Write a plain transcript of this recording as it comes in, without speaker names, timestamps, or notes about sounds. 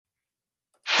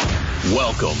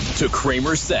Welcome to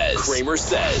CramerSez.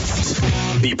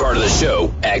 CramerSez. Be part of the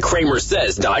show at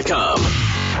CramerSez.com.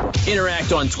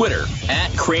 Interact on Twitter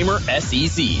at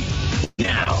CramerSez.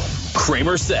 Now,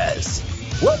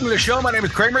 CramerSez. Welcome to the show. My name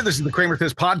is Cramer. This is the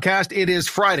CramerSez podcast. It is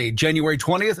Friday, January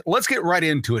 20th. Let's get right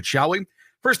into it, shall we?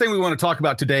 First thing we want to talk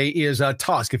about today is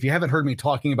Tusk. If you haven't heard me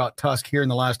talking about Tusk here in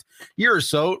the last year or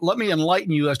so, let me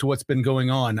enlighten you as to what's been going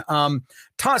on.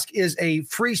 Tusk is a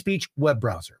free speech web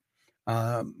browser.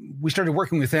 We started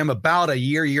working with them about a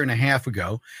year and a half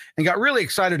ago, and got really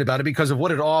excited about it because of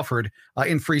what it offered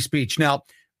in free speech. Now,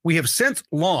 we have since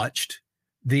launched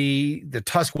the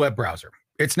Tusk web browser.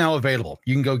 It's now available.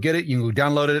 You can go get it. You can go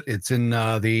download it. It's in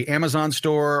the Amazon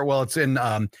store. Well, it's in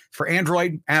for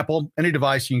Android, Apple, any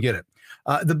device, you can get it.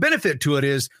 The benefit to it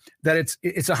is that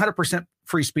it's 100%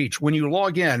 free speech. When you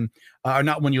log in,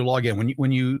 not when you log in,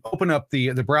 when you open up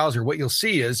the browser, what you'll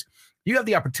see is you have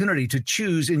the opportunity to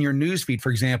choose in your news feed,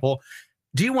 for example,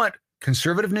 do you want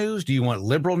conservative news? Do you want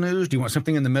liberal news? Do you want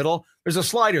something in the middle? There's a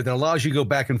slider that allows you to go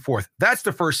back and forth. That's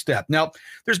the first step. Now,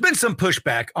 there's been some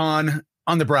pushback on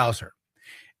the browser.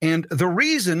 And the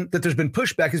reason that there's been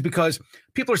pushback is because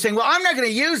people are saying, well, I'm not going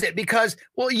to use it because,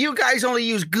 well, you guys only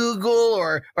use Google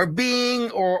or Bing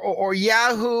or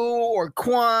Yahoo or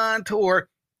Quant well,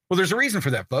 there's a reason for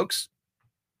that, folks.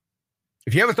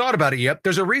 If you haven't thought about it yet,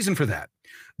 there's a reason for that.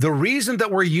 The reason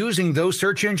that we're using those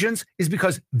search engines is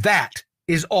because that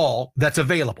is all that's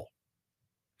available.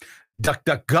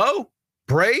 DuckDuckGo,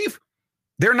 Brave,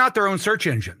 they're not their own search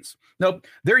engines. Nope,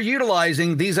 they're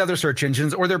utilizing these other search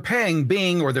engines, or they're paying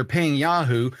Bing or they're paying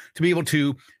Yahoo to be able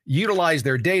to utilize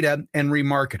their data and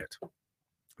remarket it.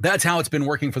 That's how it's been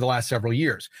working for the last several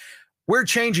years. We're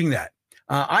changing that.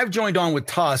 I've joined on with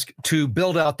Tusk to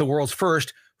build out the world's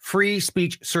first free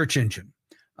speech search engine.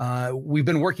 We've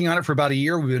been working on it for about a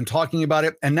year. We've been talking about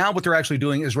it. And now what they're actually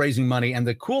doing is raising money. And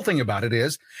the cool thing about it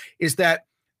is that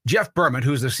Jeff Berman,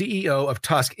 who's the CEO of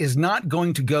Tusk, is not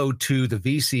going to go to the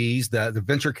VCs, the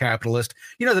venture capitalists,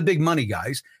 the big money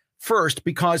guys first,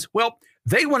 because, well,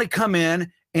 they want to come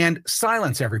in and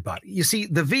silence everybody. You see,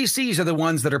 the VCs are the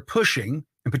ones that are pushing,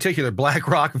 in particular,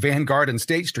 BlackRock, Vanguard, and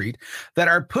State Street, that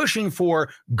are pushing for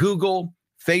Google,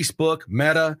 Facebook,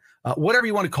 Meta, whatever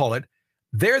you want to call it.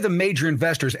 They're the major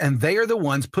investors, and they are the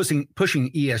ones pushing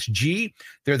ESG.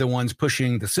 They're the ones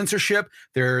pushing the censorship.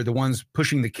 They're the ones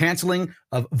pushing the canceling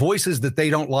of voices that they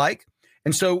don't like.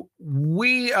 And so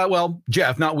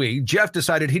Jeff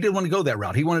decided he didn't want to go that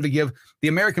route. He wanted to give the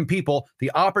American people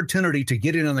the opportunity to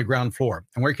get in on the ground floor.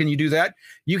 And where can you do that?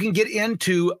 You can get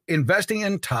into investing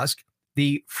in Tusk,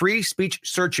 the free speech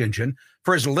search engine,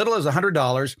 for as little as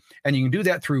 $100, and you can do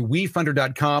that through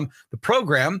WeFunder.com. The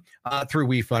program through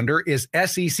WeFunder is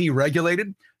SEC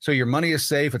regulated, so your money is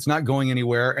safe. It's not going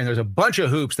anywhere, and there's a bunch of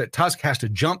hoops that Tusk has to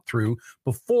jump through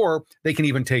before they can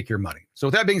even take your money. So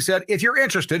with that being said, if you're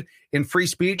interested in free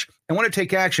speech and want to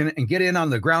take action and get in on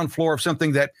the ground floor of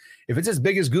something that, if it's as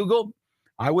big as Google,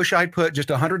 I wish I'd put just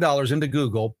 $100 into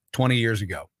Google 20 years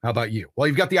ago. How about you? Well,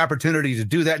 you've got the opportunity to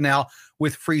do that now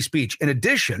with free speech. In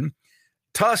addition,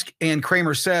 Tusk and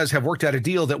CramerSez have worked out a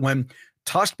deal that when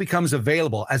Tusk becomes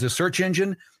available as a search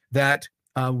engine, that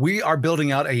we are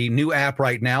building out a new app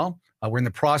right now. We're in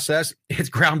the process. It's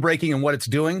groundbreaking in what it's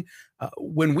doing.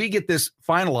 When we get this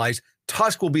finalized,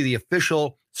 Tusk will be the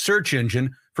official search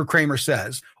engine for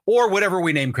CramerSez, or whatever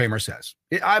we name CramerSez.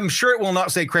 I'm sure it will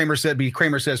not say CramerSez, be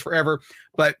CramerSez forever,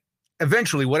 but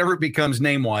eventually, whatever it becomes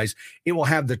name-wise, it will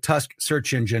have the Tusk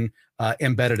search engine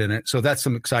embedded in it. So that's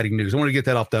some exciting news. I want to get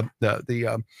that off get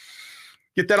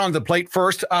that on the plate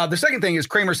first. The second thing is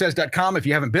CramerSez.com. If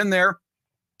you haven't been there,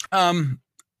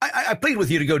 I plead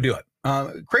with you to go do it.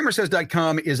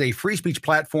 CramerSez.com is a free speech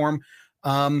platform.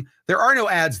 There are no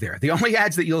ads there. The only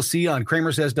ads that you'll see on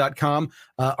CramerSez.com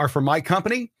are for my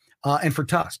company and for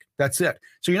Tusk. That's it.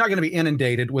 So you're not going to be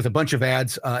inundated with a bunch of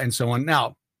ads and so on.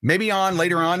 Now, maybe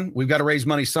later on, we've got to raise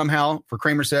money somehow for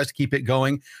CramerSez to keep it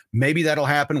going. Maybe that'll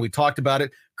happen. We talked about it.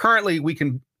 Currently, we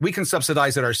can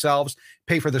subsidize it ourselves,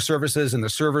 pay for the services and the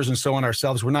servers and so on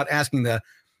ourselves. We're not asking the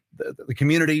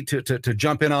community to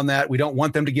jump in on that. We don't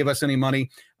want them to give us any money.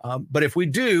 But if we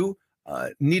do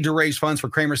need to raise funds for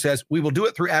CramerSez, we will do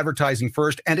it through advertising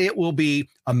first, and it will be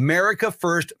America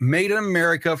first, made in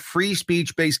America, free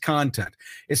speech-based content.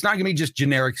 It's not going to be just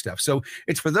generic stuff. So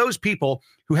it's for those people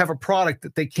who have a product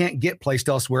that they can't get placed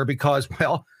elsewhere because,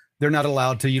 well, they're not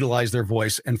allowed to utilize their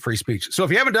voice and free speech. So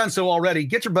if you haven't done so already,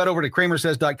 get your butt over to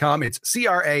CramerSez.com. It's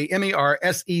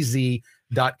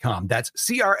CramerSez.com. That's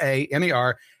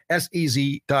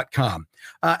CramerSez.com.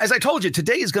 As I told you,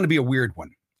 today is going to be a weird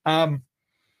one.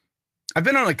 I've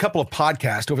been on a couple of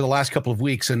podcasts over the last couple of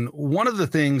weeks, and one of the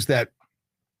things that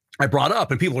I brought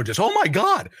up, and people were just, oh my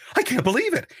God, I can't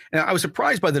believe it. And I was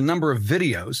surprised by the number of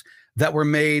videos that were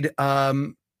made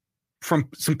from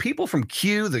some people from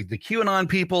Q, the QAnon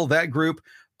people, that group,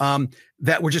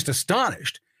 that were just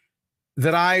astonished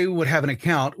that I would have an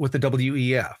account with the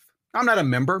WEF. I'm not a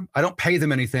member. I don't pay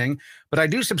them anything, but I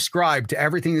do subscribe to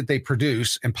everything that they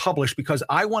produce and publish because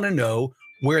I want to know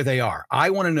where they are. I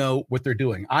want to know what they're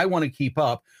doing. I want to keep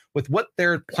up with what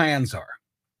their plans are.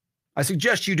 I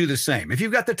suggest you do the same. If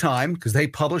you've got the time, because they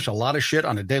publish a lot of shit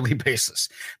on a daily basis.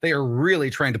 They are really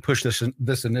trying to push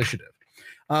this initiative.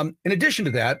 In addition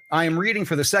to that, I am reading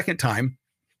for the second time.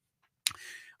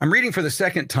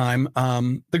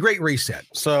 The Great Reset.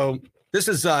 So this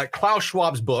is Klaus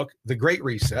Schwab's book, The Great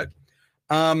Reset.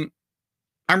 I'm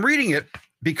reading it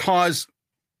because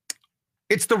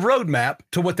it's the roadmap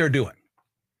to what they're doing.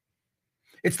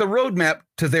 It's the roadmap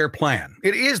to their plan.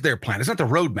 It is their plan. It's not the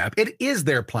roadmap. It is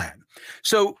their plan.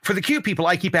 So for the Q people,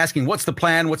 I keep asking, what's the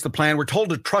plan? What's the plan? We're told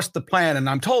to trust the plan. And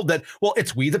I'm told that, well,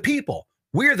 it's we the people.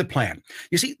 We're the plan.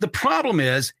 You see, the problem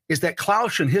is that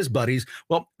Klaus and his buddies,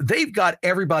 well, they've got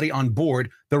everybody on board.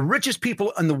 The richest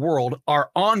people in the world are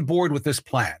on board with this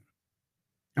plan.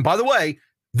 And by the way,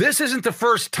 this isn't the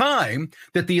first time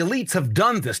that the elites have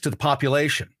done this to the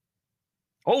population.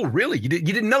 Oh, really? You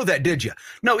didn't know that, did you?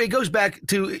 No, it goes back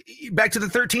to the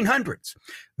 1300s.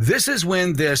 This is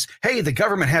when hey, the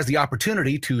government has the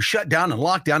opportunity to shut down and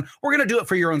lock down. We're going to do it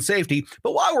for your own safety.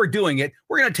 But while we're doing it,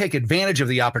 we're going to take advantage of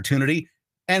the opportunity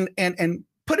and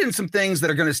put in some things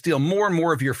that are going to steal more and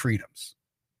more of your freedoms.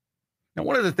 Now,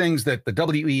 one of the things that the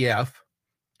WEF,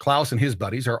 Klaus and his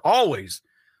buddies, are always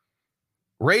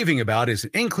raving about is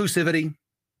inclusivity,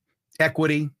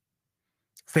 equity,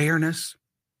 fairness.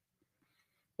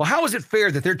 Well, how is it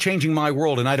fair that they're changing my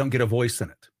world and I don't get a voice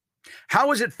in it?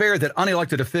 How is it fair that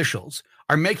unelected officials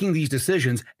are making these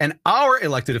decisions and our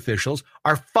elected officials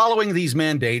are following these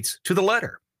mandates to the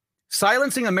letter,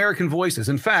 silencing American voices?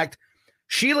 In fact,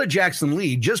 Sheila Jackson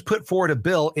Lee just put forward a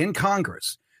bill in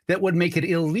Congress that would make it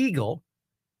illegal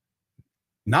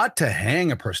not to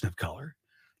hang a person of color,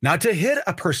 not to hit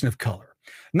a person of color,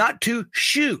 not to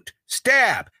shoot,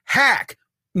 stab, hack,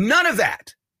 none of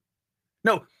that.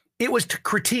 No. It was to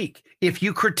critique. If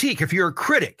you're a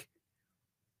critic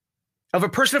of a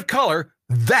person of color,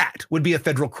 that would be a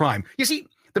federal crime. You see,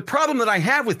 the problem that I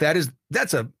have with that is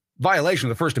that's a violation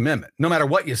of the First Amendment, no matter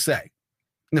what you say.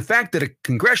 And the fact that a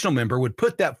congressional member would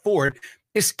put that forward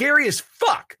is scary as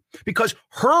fuck because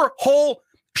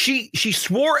she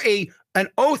swore an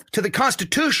oath to the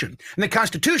Constitution. And the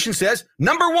Constitution says,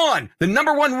 the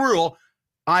number one rule,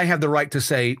 I have the right to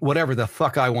say whatever the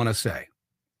fuck I want to say.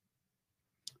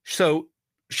 So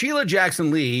Sheila Jackson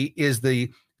Lee is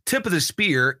the tip of the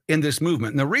spear in this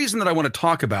movement. And the reason that I want to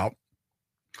talk about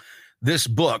this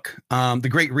book, The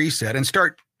Great Reset, and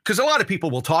start, because a lot of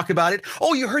people will talk about it.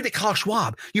 Oh, you heard that Klaus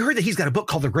Schwab, you heard that he's got a book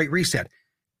called The Great Reset.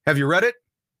 Have you read it?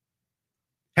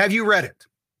 Have you read it?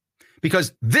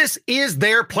 Because this is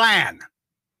their plan.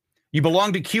 You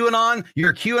belong to QAnon,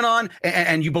 you're QAnon,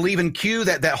 and you believe in Q,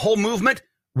 that whole movement.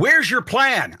 Where's your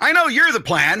plan? I know you're the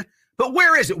plan. But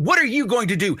where is it? What are you going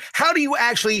to do? How do you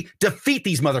actually defeat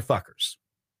these motherfuckers?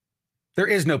 There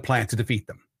is no plan to defeat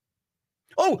them.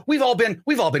 Oh, we've all been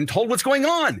told what's going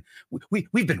on.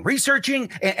 We've been researching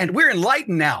and we're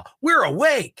enlightened now. We're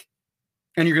awake.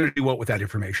 And you're going to do what with that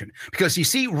information? Because you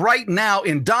see, right now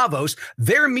in Davos,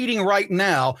 they're meeting right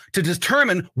now to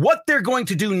determine what they're going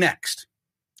to do next,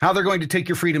 how they're going to take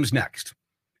your freedoms next,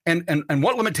 and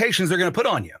what limitations they're going to put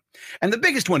on you. And the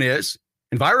biggest one is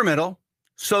environmental,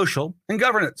 social, and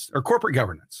governance, or corporate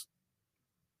governance.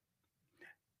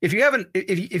 If you haven't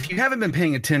been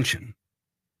paying attention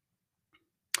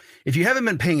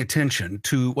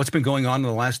to what's been going on in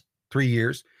the last 3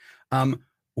 years,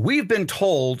 we've been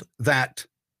told that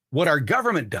what our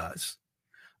government does,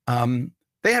 they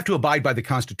have to abide by the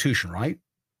Constitution, right?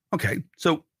 Okay,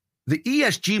 so the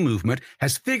ESG movement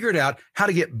has figured out how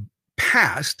to get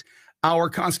past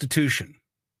our Constitution,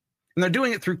 and they're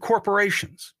doing it through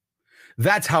corporations.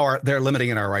 That's how they're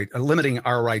limiting our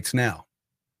rights now.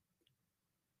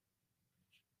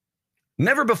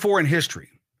 Never before in history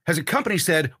has a company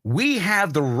said, we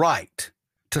have the right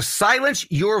to silence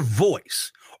your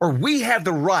voice, or we have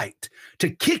the right to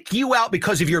kick you out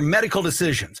because of your medical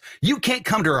decisions. You can't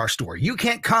come to our store. You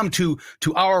can't come to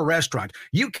our restaurant.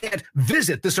 You can't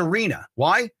visit this arena.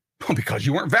 Why? Well, because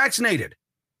you weren't vaccinated.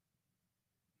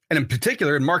 And in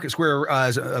particular, in Market Square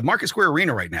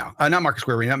Arena right now, not Market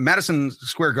Square Arena, Madison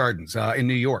Square Gardens in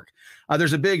New York.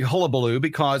 There's a big hullabaloo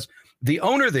because the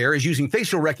owner there is using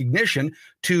facial recognition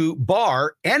to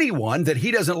bar anyone that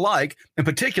he doesn't like, in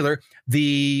particular,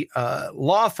 the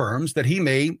law firms that he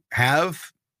may have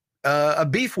a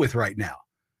beef with right now.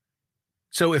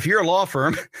 So if you're a law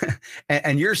firm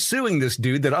and you're suing this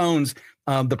dude that owns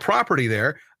the property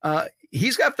there,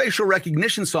 he's got facial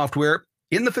recognition software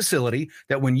in the facility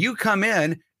that when you come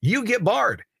in, you get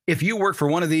barred if you work for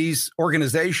one of these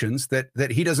organizations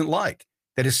that he doesn't like,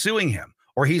 that is suing him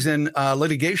or he's in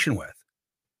litigation with.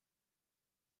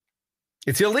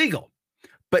 It's illegal.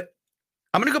 But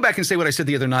I'm going to go back and say what I said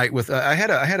the other night with I had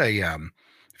a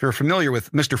if you're familiar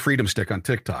with Mr. Freedom Stick on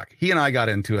TikTok, he and I got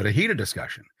into it, a heated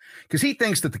discussion, because he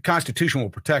thinks that the Constitution will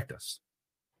protect us.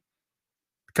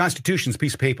 The Constitution's a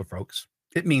piece of paper, folks.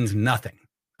 It means nothing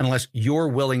unless you're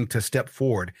willing to step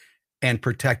forward and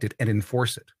protect it and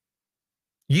enforce it.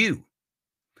 You,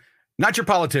 not your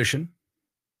politician,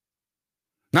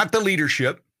 not the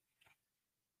leadership.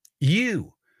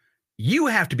 You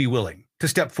have to be willing to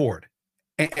step forward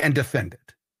and defend it.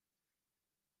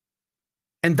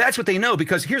 And that's what they know,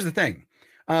 because here's the thing.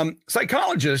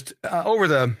 Psychologists over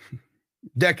the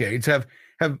decades have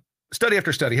study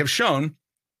after study have shown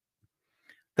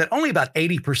that only about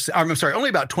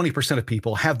 20% of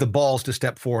people have the balls to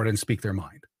step forward and speak their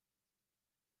mind.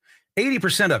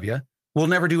 80% of you will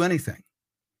never do anything.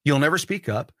 You'll never speak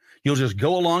up. You'll just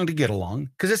go along to get along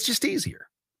because it's just easier.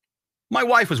 My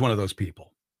wife was one of those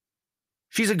people.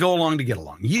 She's a go along to get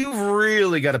along. You've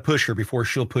really got to push her before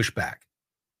she'll push back.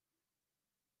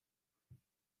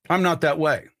 I'm not that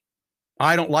way.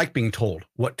 I don't like being told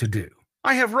what to do.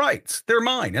 I have rights. They're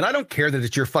mine. And I don't care that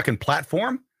it's your fucking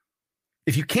platform.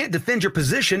 If you can't defend your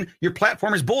position, your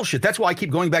platform is bullshit. That's why I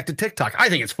keep going back to TikTok. I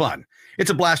think it's fun.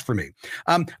 It's a blast for me.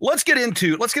 Let's get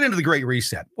into the Great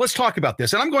Reset. Let's talk about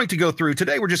this. And I'm going to go through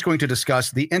today. We're just going to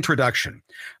discuss the introduction.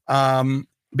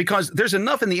 Because there's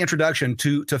enough in the introduction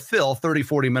to fill 30,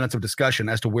 40 minutes of discussion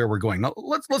as to where we're going. Now,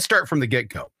 let's start from the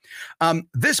get-go.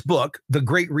 This book, The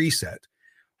Great Reset,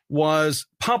 was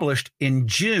published in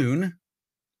June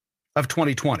of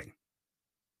 2020.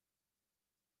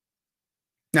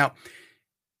 Now,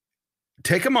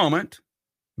 take a moment,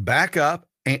 back up,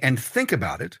 and think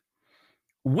about it.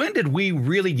 When did we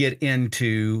really get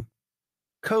into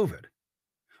COVID?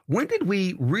 When did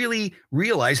we really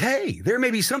realize, hey, there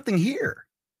may be something here?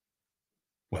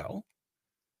 Well,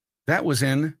 that was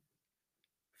in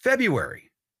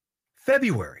February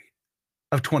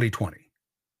of 2020.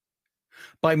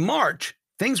 By March,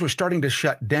 things were starting to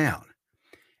shut down.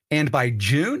 And by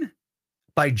June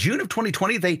of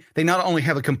 2020, they not only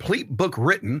have a complete book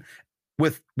written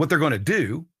with what they're going to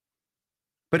do,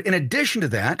 but in addition to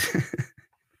that,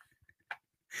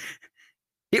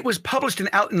 it was published and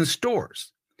out in the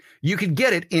stores. You could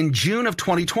get it in June of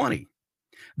 2020.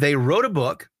 They wrote a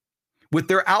book with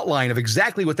their outline of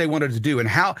exactly what they wanted to do and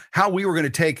how we were going to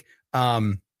take,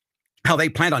 how they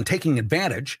planned on taking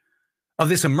advantage of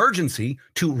this emergency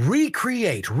to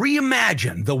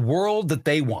reimagine the world that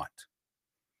they want.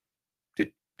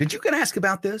 Did you get asked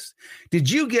about this? Did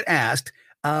you get asked,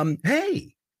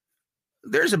 hey,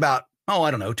 there's about,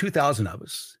 2,000 of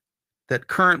us that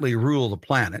currently rule the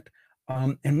planet,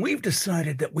 and we've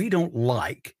decided that we don't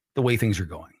like the way things are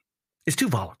going. It's too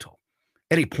volatile.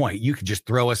 At any point, you could just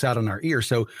throw us out on our ear.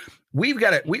 So we've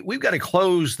got to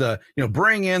close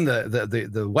bring in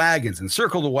the wagons and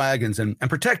circle the wagons and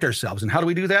protect ourselves. And how do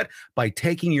we do that? By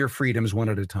taking your freedoms one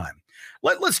at a time.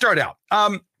 Let's start out.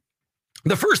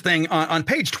 The first thing on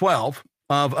page 12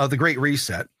 of The Great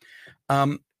Reset,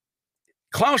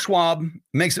 Klaus Schwab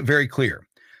makes it very clear.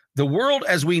 The world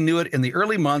as we knew it in the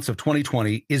early months of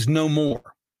 2020 is no more.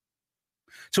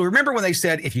 So remember when they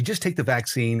said, if you just take the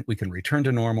vaccine, we can return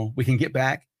to normal, we can get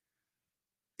back?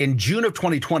 In June of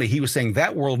 2020, he was saying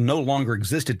that world no longer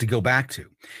existed to go back to.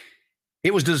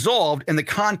 It was dissolved in the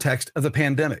context of the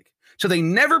pandemic. So they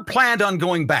never planned on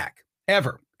going back,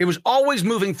 ever. It was always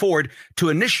moving forward to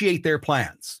initiate their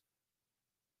plans.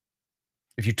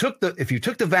 If you took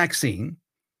the vaccine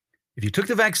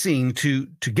to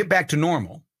get back to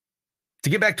normal, to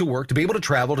get back to work, to be able to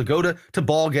travel, to go to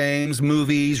ball games,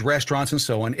 movies, restaurants, and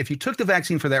so on. If you took the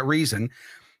vaccine for that reason,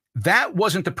 that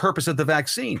wasn't the purpose of the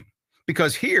vaccine.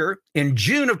 Because here in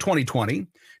June of 2020,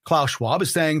 Klaus Schwab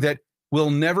is saying that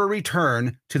we'll never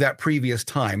return to that previous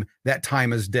time. That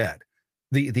time is dead.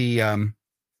 The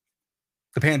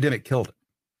pandemic killed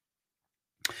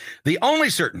it. The only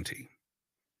certainty,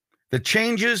 the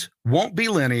changes won't be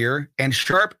linear and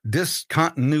sharp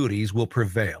discontinuities will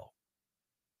prevail.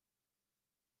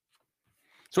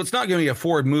 So it's not going to be a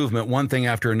forward movement, one thing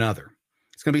after another.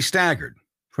 It's going to be staggered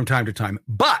from time to time,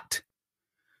 but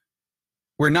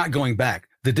we're not going back.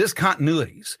 The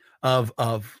discontinuities of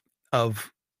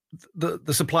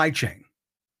the supply chain,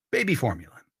 baby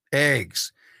formula,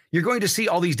 eggs. You're going to see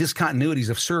all these discontinuities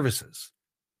of services.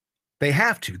 They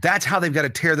have to. That's how they've got to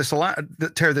tear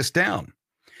this down.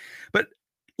 But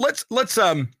let's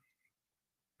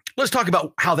talk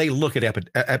about how they look at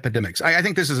epidemics. I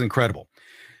think this is incredible.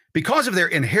 Because of their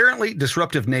inherently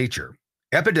disruptive nature,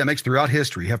 epidemics throughout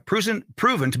history have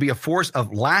proven to be a force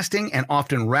of lasting and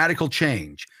often radical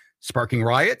change, sparking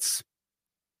riots,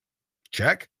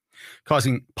 check,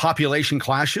 causing population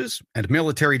clashes and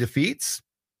military defeats,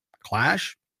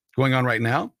 clash, going on right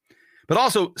now, but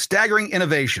also staggering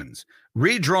innovations,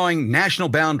 redrawing national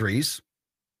boundaries,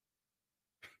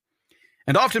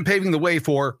 and often paving the way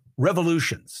for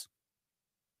revolutions.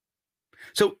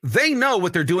 So they know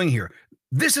what they're doing here.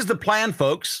 This is the plan,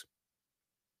 folks.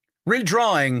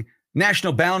 Redrawing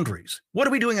national boundaries. What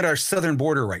are we doing at our southern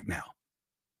border right now?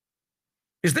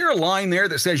 Is there a line there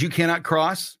that says you cannot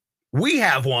cross? We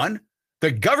have one.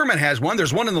 The government has one.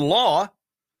 There's one in the law.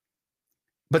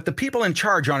 But the people in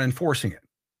charge aren't enforcing it.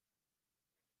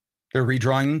 They're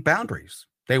redrawing boundaries.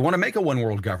 They want to make a one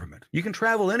world government. You can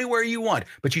travel anywhere you want,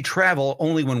 but you travel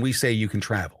only when we say you can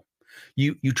travel.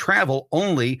 You travel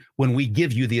only when we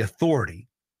give you the authority,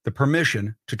 the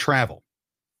permission to travel.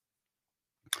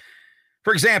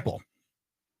 For example,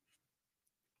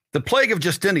 the plague of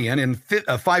Justinian in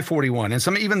 541, and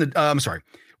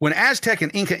when Aztec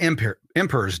and Inca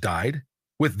emperors died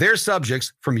with their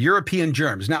subjects from European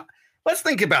germs. Now, let's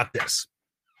think about this.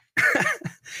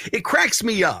 It cracks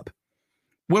me up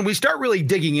when we start really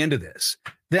digging into this,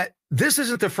 that this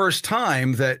isn't the first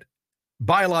time that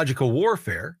biological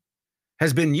warfare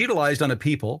has been utilized on a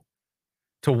people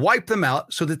to wipe them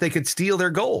out so that they could steal their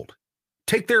gold,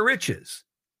 take their riches.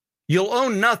 You'll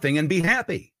own nothing and be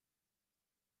happy.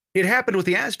 It happened with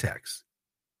the Aztecs.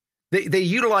 They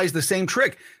utilized the same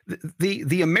trick.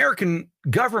 The American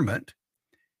government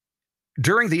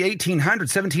during the 1800s,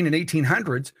 17 and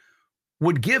 1800s,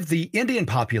 would give the Indian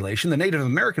population, the Native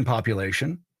American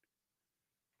population,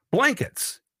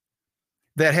 blankets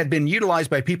that had been utilized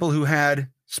by people who had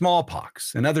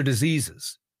smallpox and other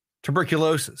diseases,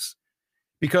 tuberculosis,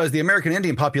 because the American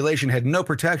Indian population had no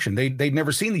protection. They'd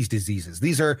never seen these diseases.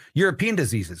 These are European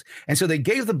diseases. And so they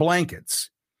gave the blankets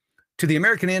to the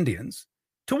American Indians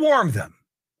to warm them.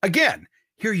 Again,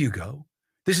 here you go.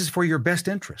 This is for your best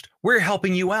interest. We're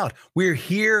helping you out. We're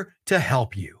here to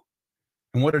help you.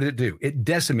 And what did it do? It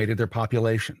decimated their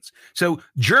populations. So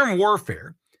germ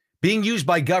warfare being used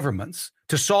by governments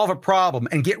to solve a problem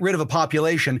and get rid of a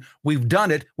population, we've done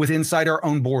it with inside our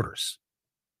own borders.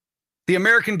 The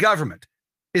American government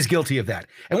is guilty of that.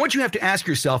 And what you have to ask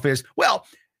yourself is, well,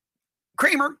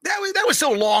 Cramer, that was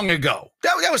so long ago.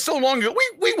 That was so long ago.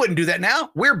 We wouldn't do that now.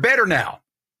 We're better now.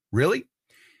 Really?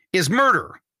 Is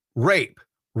murder, rape,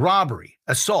 robbery,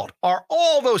 assault, are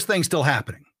all those things still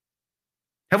happening?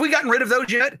 Have we gotten rid of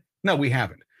those yet? No, we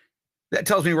haven't. That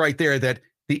tells me right there that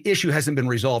the issue hasn't been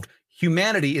resolved.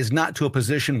 Humanity is not to a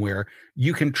position where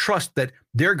you can trust that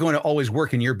they're going to always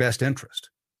work in your best interest.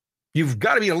 You've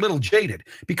got to be a little jaded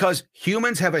because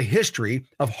humans have a history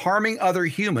of harming other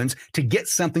humans to get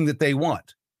something that they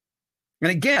want.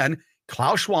 And again,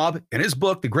 Klaus Schwab, in his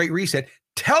book, The Great Reset,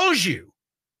 tells you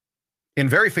in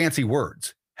very fancy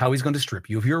words how he's going to strip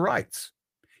you of your rights.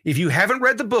 If you haven't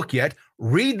read the book yet,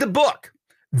 read the book,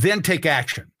 then take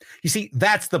action. You see,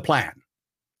 that's the plan.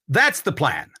 That's the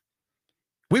plan.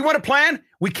 We want a plan.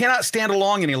 We cannot stand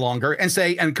along any longer and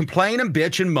say and complain and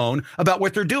bitch and moan about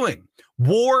what they're doing.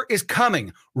 War is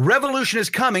coming. Revolution is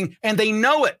coming, and they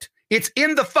know it. It's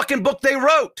in the fucking book they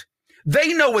wrote.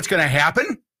 They know what's going to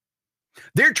happen.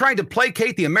 They're trying to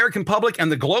placate the American public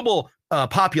and the global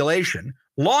population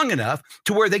long enough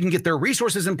to where they can get their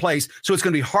resources in place. So it's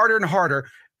going to be harder and harder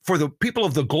for the people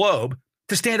of the globe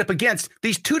to stand up against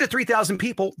these 2,000 to 3,000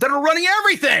 people that are running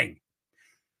everything.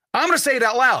 I'm going to say it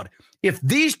out loud. If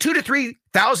these 2,000 to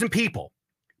 3,000 people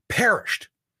perished,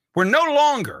 were no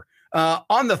longer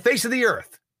on the face of the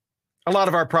earth, a lot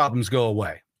of our problems go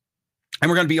away. And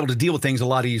we're going to be able to deal with things a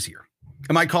lot easier.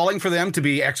 Am I calling for them to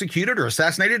be executed or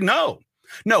assassinated? No.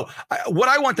 What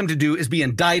I want them to do is be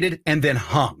indicted and then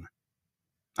hung.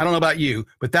 I don't know about you,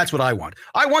 but that's what I want.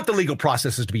 I want the legal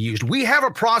processes to be used. We have a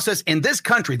process in this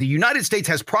country. The United States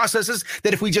has processes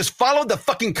that if we just followed the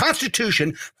fucking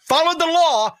Constitution, followed the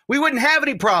law, we wouldn't have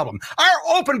any problem.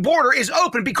 Our open border is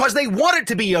open because they want it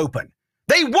to be open.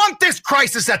 They want this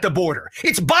crisis at the border.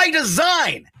 It's by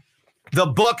design. The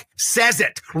book says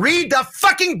it. Read the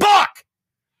fucking book.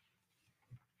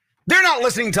 They're not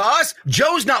listening to us.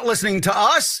 Joe's not listening to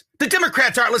us. The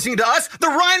Democrats aren't listening to us. The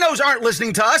rhinos aren't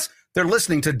listening to us. They're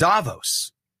listening to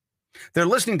Davos. They're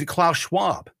listening to Klaus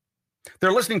Schwab.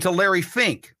 They're listening to Larry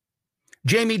Fink,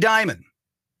 Jamie Dimon.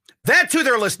 That's who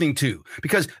they're listening to,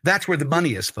 because that's where the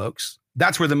money is, folks.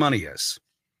 That's where the money is.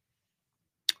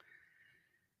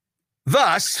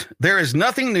 Thus, there is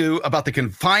nothing new about the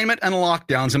confinement and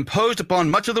lockdowns imposed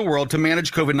upon much of the world to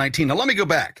manage COVID-19. Now, let me go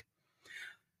back.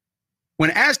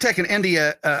 When Aztec and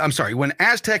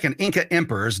Inca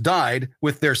emperors died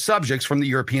with their subjects from the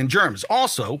European germs.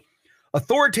 Also,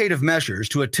 authoritative measures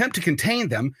to attempt to contain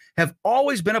them have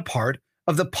always been a part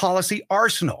of the policy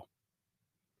arsenal.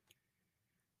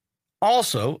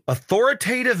 Also,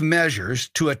 authoritative measures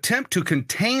to attempt to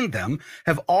contain them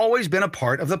have always been a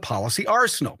part of the policy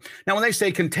arsenal. Now, when they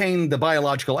say contain the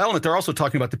biological element, they're also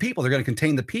talking about the people. They're going to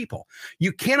contain the people.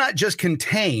 You cannot just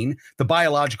contain the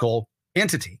biological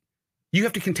entity. You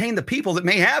have to contain the people that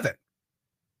may have it.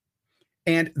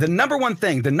 And the number one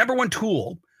thing, the number one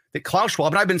tool that Klaus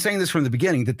Schwab, and I've been saying this from the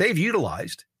beginning, that they've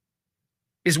utilized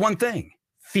is one thing: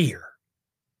 fear.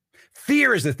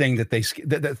 Fear is the thing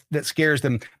that scares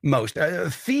them most.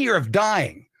 Fear of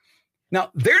dying. Now,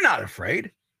 they're not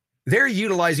afraid. They're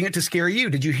utilizing it to scare you.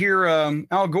 Did you hear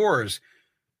Al Gore's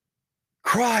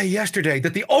cry yesterday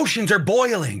that the oceans are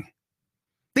boiling?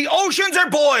 The oceans are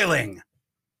boiling.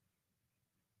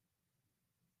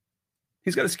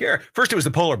 He's got a scare. First, it was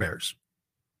the polar bears.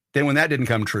 Then when that didn't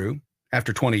come true,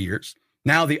 after 20 years,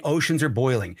 now the oceans are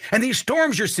boiling. And these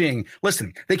storms you're seeing,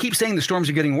 listen, they keep saying the storms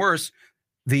are getting worse.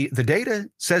 The data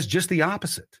says just the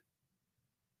opposite.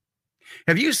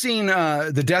 Have you seen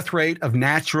the death rate of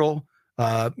natural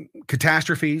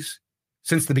catastrophes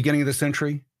since the beginning of the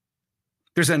century?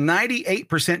 There's a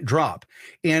 98% drop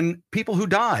in people who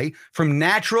die from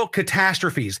natural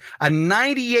catastrophes, a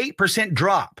 98%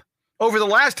 drop over the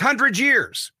last 100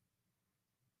 years.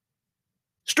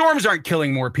 Storms aren't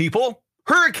killing more people.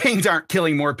 Hurricanes aren't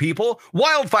killing more people.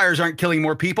 Wildfires aren't killing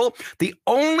more people. The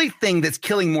only thing that's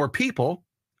killing more people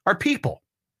are people.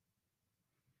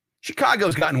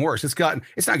 Chicago's gotten worse. It's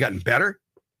not gotten better.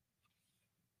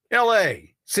 LA,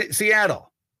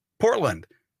 Seattle, Portland,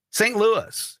 St.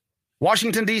 Louis,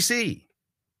 Washington, D.C.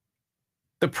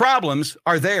 The problems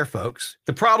are there, folks.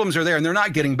 The problems are there, and they're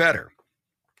not getting better.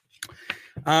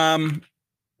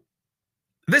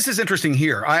 This is interesting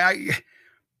here.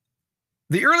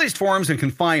 The earliest forms of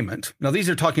confinement, now these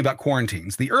are talking about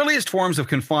quarantines. The earliest forms of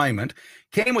confinement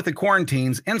came with the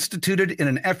quarantines instituted in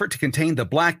an effort to contain the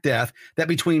Black Death that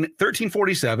between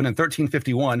 1347 and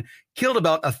 1351 killed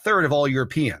about a third of all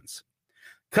Europeans.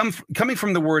 Coming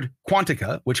from the word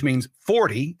quantica, which means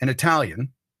 40 in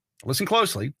Italian, listen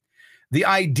closely, the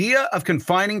idea of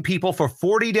confining people for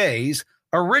 40 days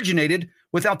originated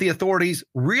without the authorities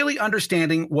really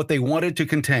understanding what they wanted to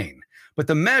contain. But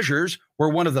the measures were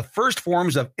one of the first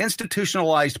forms of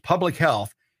institutionalized public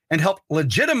health and helped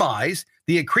legitimize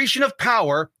the accretion of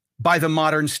power by the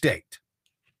modern state.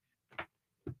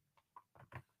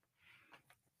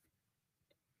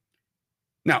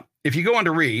 Now, if you go on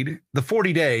to read, the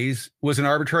 40 days was an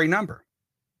arbitrary number,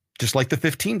 just like the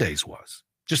 15 days was,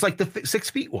 just like the 6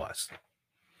 feet was.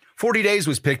 40 days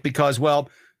was picked because, well,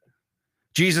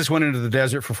 Jesus went into the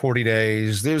desert for 40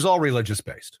 days. It was all religious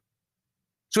based.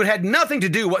 So it had nothing to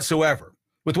do whatsoever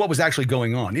with what was actually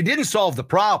going on. It didn't solve the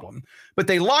problem, but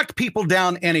they locked people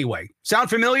down anyway. Sound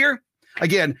familiar?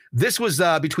 Again, this was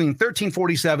between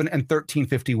 1347 and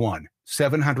 1351,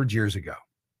 700 years ago,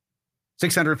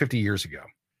 650 years ago.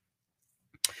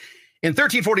 In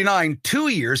 1349, 2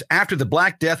 years after the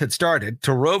Black Death had started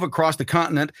to rove across the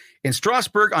continent, in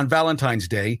Strasbourg on Valentine's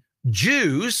Day,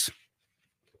 Jews,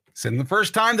 this isn't the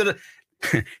first time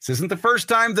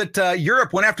that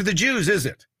Europe went after the Jews, is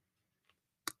it?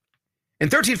 In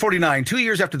 1349, 2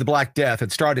 years after the Black Death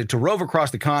had started to rove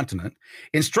across the continent,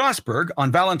 in Strasbourg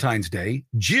on Valentine's Day,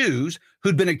 Jews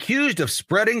who'd been accused of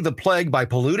spreading the plague by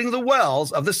polluting the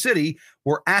wells of the city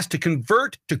were asked to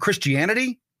convert to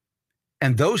Christianity,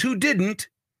 and those who didn't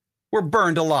were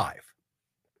burned alive.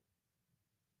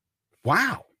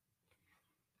 Wow.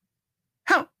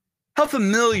 How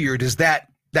familiar does that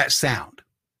sound?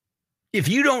 If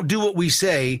you don't do what we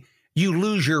say, you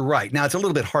lose your right. Now, it's a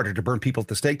little bit harder to burn people at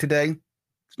the stake today.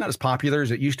 It's not as popular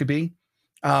as it used to be.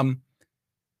 But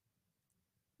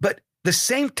the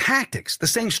same tactics, the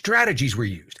same strategies were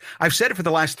used. I've said it for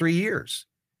the last 3 years.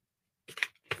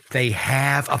 They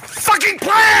have a fucking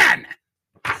plan.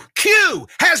 Q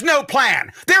has no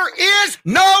plan. There is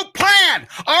no plan.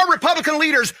 Our Republican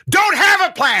leaders don't have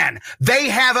a plan. They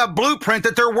have a blueprint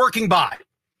that they're working by.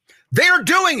 They're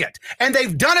doing it, and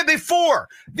they've done it before.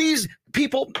 These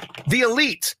people, the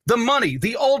elites, the money,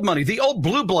 the old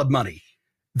blue blood money,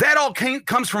 that all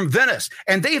comes from Venice,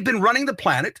 and they've been running the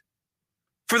planet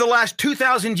for the last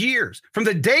 2,000 years, from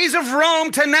the days of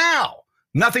Rome to now.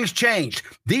 Nothing's changed.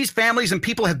 These families and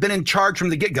people have been in charge from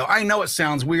the get-go. I know it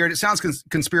sounds weird. It sounds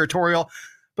conspiratorial,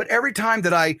 but every time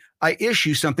that I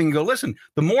issue something and go, listen,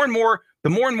 the more and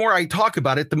more I talk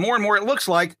about it, the more and more it looks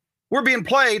like we're being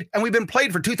played, and we've been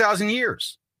played for 2,000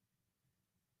 years.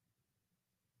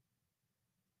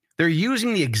 They're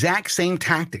using the exact same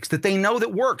tactics that they know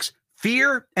that works.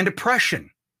 Fear and oppression.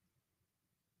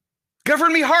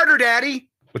 Govern me harder, Daddy,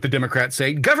 what the Democrats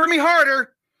say. Govern me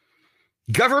harder.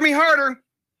 Govern me harder.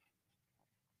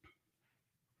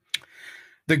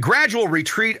 The gradual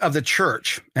retreat of the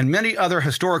church and many other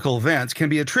historical events can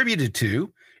be attributed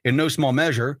to, in no small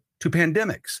measure, to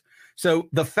pandemics. So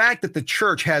the fact that the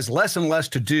church has less and less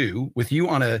to do with you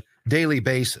on a daily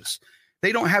basis,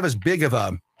 they don't have as big of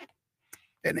an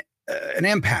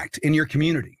impact in your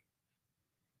community.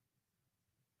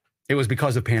 It was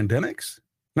because of pandemics?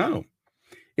 No.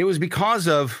 It was because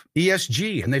of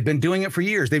ESG, and they've been doing it for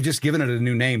years. They've just given it a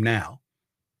new name now.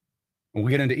 We'll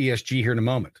get into ESG here in a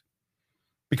moment.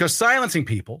 Because silencing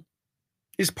people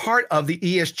is part of the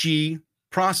ESG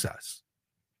process.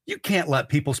 You can't let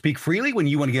people speak freely when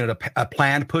you want to get a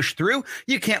plan pushed through.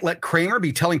 You can't let Cramer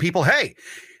be telling people, hey,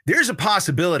 there's a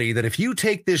possibility that if you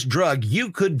take this drug,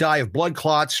 you could die of blood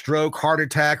clots, stroke, heart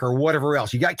attack, or whatever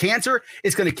else. You got cancer,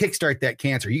 it's going to kickstart that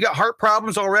cancer. You got heart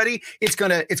problems already, it's going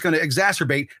to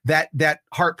exacerbate that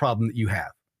heart problem that you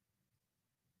have.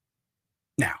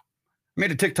 Now, I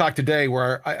made a TikTok today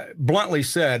where I bluntly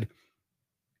said,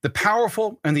 the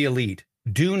powerful and the elite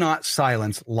do not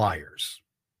silence liars.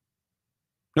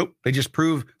 Nope, they just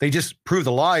prove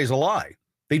the lie is a lie.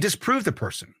 They disprove the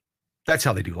person. That's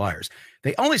how they do liars.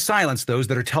 They only silence those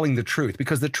that are telling the truth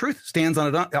because the truth stands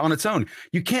on its own.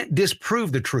 You can't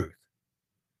disprove the truth.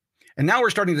 And now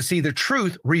we're starting to see the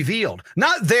truth revealed.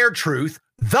 Not their truth,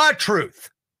 the truth.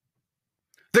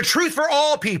 The truth for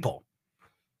all people.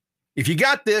 If you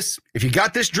got this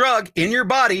drug in your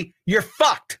body, you're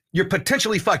fucked. You're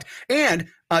potentially fucked. And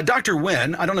Dr.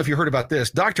 Wen, I don't know if you heard about this.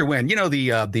 Dr. Wen, you know,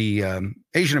 the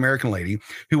Asian American lady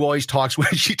who always talks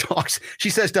when she talks, she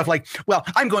says stuff like, well,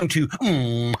 I'm going to,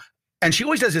 and she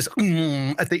always does this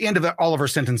at the end of all of her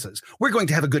sentences. We're going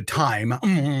to have a good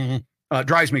time.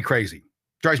 Drives me crazy.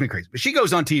 But she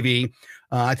goes on TV.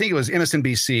 I think it was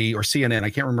MSNBC or CNN. I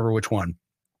can't remember which one.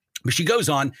 But she goes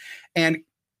on and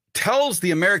tells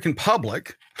the American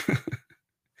public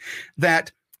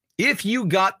that if you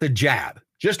got the jab,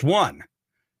 just one,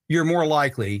 you're more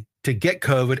likely to get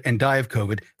COVID and die of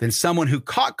COVID than someone who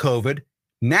caught COVID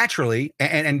naturally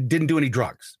and didn't do any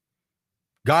drugs.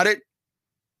 Got it,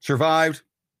 survived,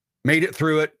 made it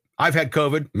through it. I've had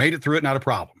COVID, made it through it, not a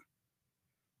problem.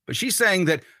 But she's saying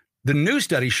that the new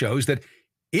study shows that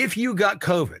if you got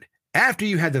COVID after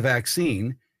you had the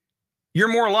vaccine,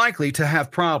 you're more likely to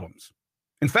have problems.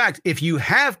 In fact, if you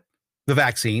have the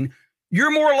vaccine, you're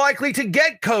more likely to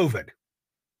get COVID,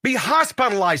 be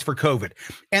hospitalized for COVID.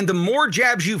 And the more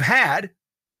jabs you've had,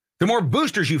 the more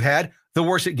boosters you've had, the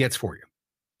worse it gets for you.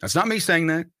 That's not me saying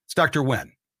that. It's Dr.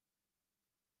 Wen.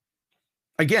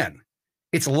 Again,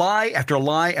 it's lie after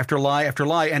lie after lie after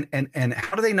lie. And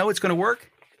how do they know it's going to work?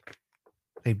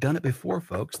 They've done it before,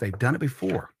 folks. They've done it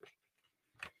before.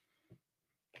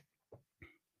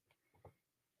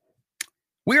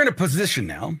 We are in a position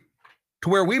now to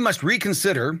where we must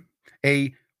reconsider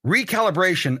a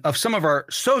recalibration of some of our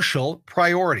social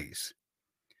priorities.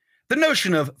 The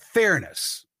notion of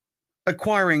fairness,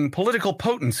 acquiring political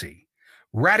potency,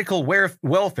 radical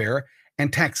welfare,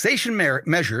 and taxation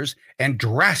measures, and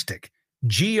drastic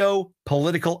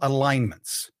geopolitical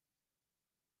alignments.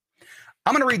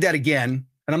 I'm going to read that again,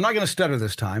 and I'm not going to stutter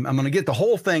this time. I'm going to get the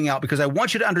whole thing out because I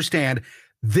want you to understand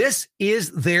this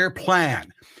is their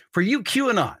plan. For you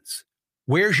QAnons,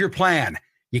 where's your plan?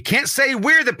 You can't say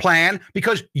we're the plan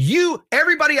because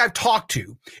everybody I've talked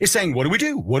to is saying, what do we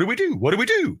do? What do we do? What do we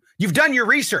do? You've done your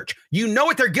research. You know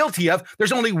what they're guilty of.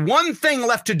 There's only one thing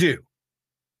left to do.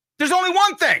 There's only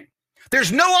one thing.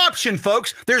 There's no option,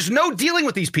 folks. There's no dealing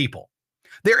with these people.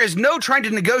 There is no trying to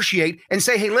negotiate and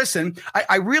say, hey, listen,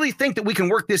 I really think that we can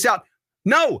work this out.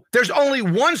 No, there's only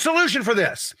one solution for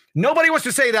this. Nobody wants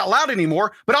to say it out loud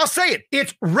anymore, but I'll say it.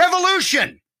 It's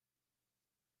revolution.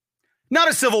 Not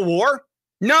a civil war.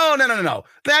 No.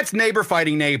 That's neighbor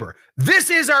fighting neighbor. This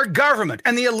is our government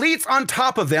and the elites on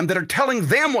top of them that are telling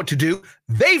them what to do.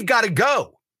 They've got to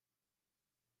go.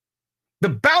 The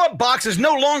ballot box is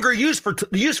no longer useful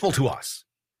to us.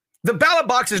 The ballot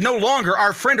box is no longer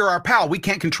our friend or our pal. We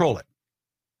can't control it.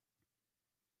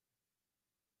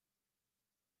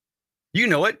 You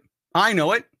know it. I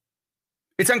know it.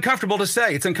 It's uncomfortable to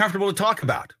say. It's uncomfortable to talk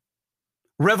about.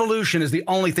 Revolution is the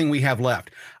only thing we have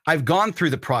left. I've gone through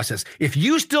the process. If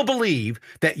you still believe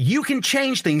that you can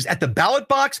change things at the ballot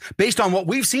box based on what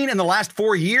we've seen in the last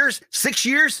 4 years, 6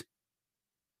 years,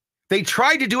 they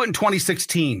tried to do it in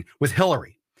 2016 with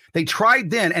Hillary. They tried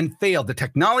then and failed. The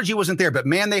technology wasn't there, but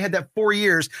man, they had that 4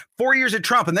 years of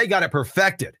Trump, and they got it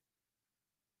perfected.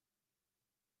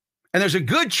 And there's a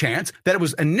good chance that it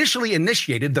was initially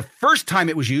initiated. The first time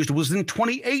it was used was in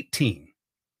 2018.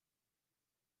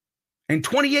 In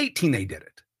 2018, they did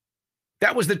it.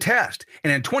 That was the test.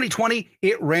 And in 2020,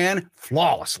 it ran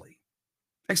flawlessly,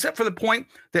 except for the point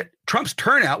that Trump's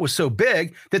turnout was so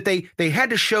big that they had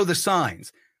to show the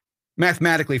signs.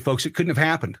 Mathematically, folks, it couldn't have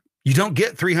happened. You don't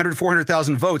get 300,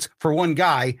 400,000 votes for one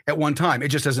guy at one time. It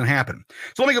just doesn't happen.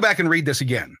 So let me go back and read this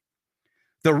again.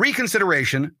 The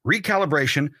reconsideration,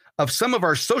 recalibration of some of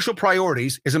our social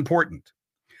priorities is important.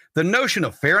 The notion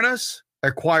of fairness,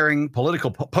 acquiring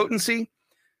political potency,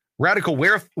 radical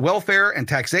welfare and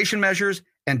taxation measures,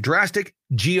 and drastic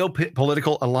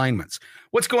geopolitical alignments.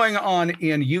 What's going on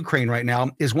in Ukraine right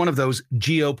now is one of those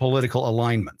geopolitical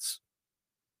alignments.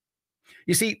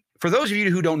 You see, for those of you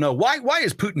who don't know, why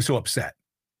is Putin so upset?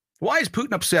 Why is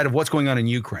Putin upset of what's going on in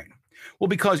Ukraine? Well,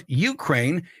 because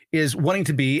Ukraine is wanting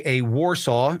to be a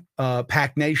Warsaw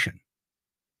Pact nation.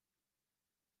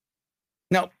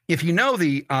 Now, if you know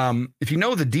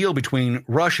the deal between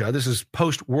Russia, this is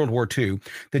post World War II,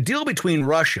 the deal between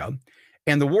Russia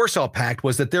and the Warsaw Pact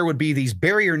was that there would be these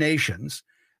barrier nations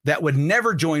that would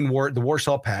never join the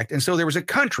Warsaw Pact, and so there was a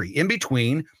country in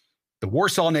between the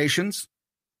Warsaw nations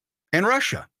and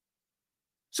Russia.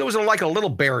 So it was like a little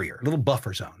barrier, a little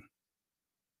buffer zone.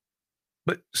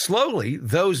 But slowly,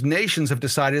 those nations have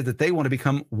decided that they want to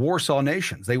become Warsaw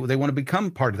nations. They want to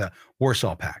become part of the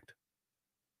Warsaw Pact.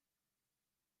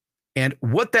 And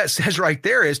what that says right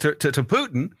there is to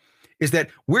Putin is that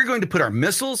we're going to put our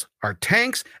missiles, our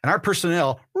tanks, and our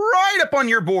personnel right up on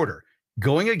your border,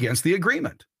 going against the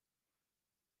agreement.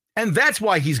 And that's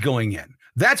why he's going in.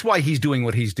 That's why he's doing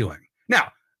what he's doing.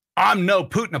 Now, I'm no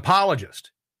Putin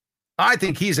apologist. I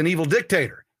think he's an evil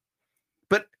dictator.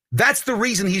 But that's the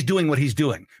reason he's doing what he's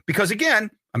doing. Because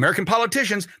again, American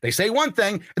politicians, they say one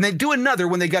thing and they do another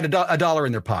when they got a dollar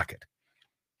in their pocket.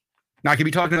 Now, I could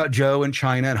be talking about Joe and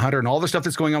China and Hunter and all the stuff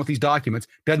that's going on with these documents.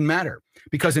 Doesn't matter.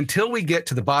 Because until we get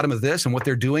to the bottom of this and what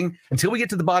they're doing, until we get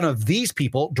to the bottom of these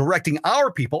people directing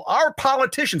our people, our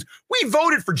politicians, we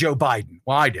voted for Joe Biden.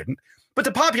 Well, I didn't. But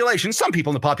the population, some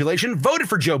people in the population voted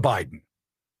for Joe Biden.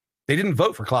 They didn't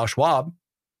vote for Klaus Schwab.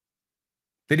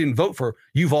 They didn't vote for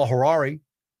Yuval Harari.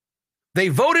 They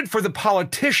voted for the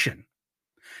politician.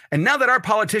 And now that our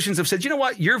politicians have said, you know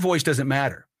what, your voice doesn't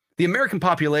matter. The American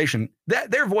population,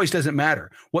 their voice doesn't matter.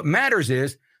 What matters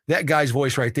is that guy's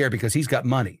voice right there because he's got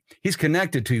money. He's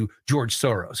connected to George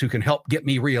Soros, who can help get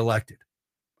me reelected.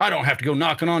 I don't have to go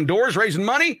knocking on doors, raising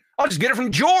money. I'll just get it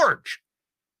from George.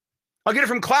 I'll get it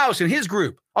from Klaus and his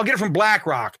group. I'll get it from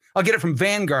BlackRock. I'll get it from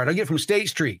Vanguard. I'll get it from State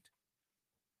Street.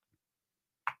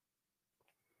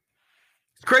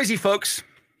 It's crazy, folks.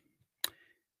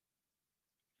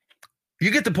 You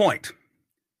get the point.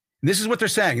 This is what they're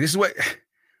saying. This is what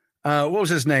was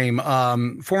his name?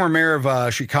 Former mayor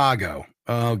of Chicago.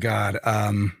 Oh, God.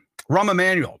 Rahm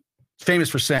Emanuel is famous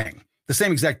for saying the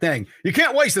same exact thing. You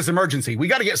can't waste this emergency. We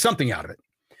got to get something out of it.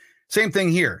 Same thing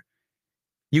here.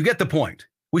 You get the point.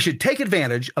 We should take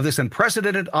advantage of this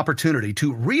unprecedented opportunity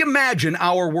to reimagine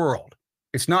our world.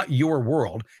 It's not your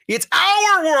world. It's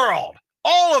our world.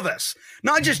 All of us.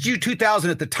 Not just you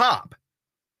 2,000 at the top,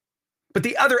 but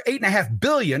the other 8.5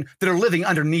 billion that are living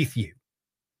underneath you,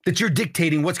 that you're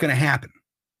dictating what's going to happen.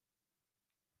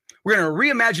 We're going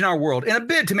to reimagine our world in a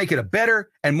bid to make it a better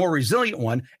and more resilient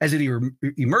one as it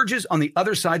emerges on the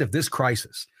other side of this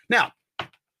crisis. Now,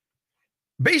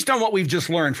 based on what we've just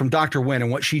learned from Dr. Wynn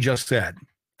and what she just said,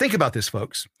 think about this,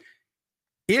 folks.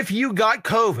 If you got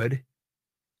COVID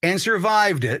and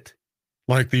survived it,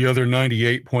 like the other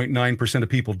 98.9% of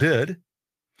people did,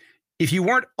 if you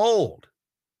weren't old,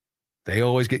 they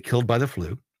always get killed by the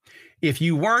flu. If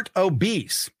you weren't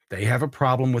obese, they have a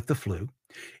problem with the flu.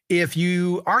 If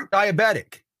you aren't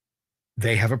diabetic,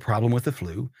 they have a problem with the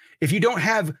flu. If you don't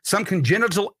have some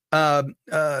congenital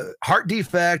heart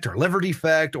defect or liver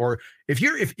defect, or if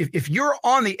you're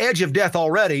on the edge of death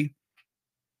already,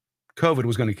 COVID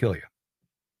was going to kill you.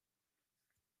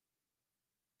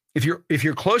 If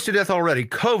you're close to death already,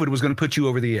 COVID was going to put you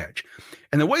over the edge.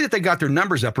 And the way that they got their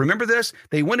numbers up, remember this?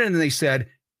 They went in and they said,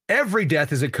 every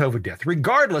death is a COVID death,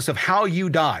 regardless of how you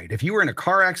died. If you were in a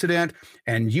car accident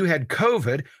and you had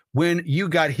COVID when you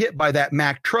got hit by that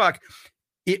Mack truck,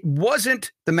 it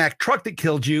wasn't the Mack truck that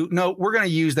killed you. No, we're going to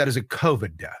use that as a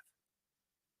COVID death.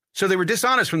 So they were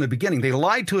dishonest from the beginning. They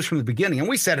lied to us from the beginning, and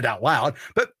we said it out loud,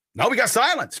 but no, we got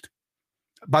silenced.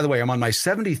 By the way, I'm on my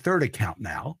 73rd account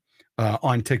now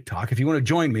on TikTok. If you want to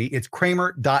join me, it's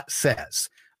CramerSez.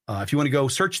 If you want to go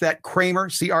search that, Cramer,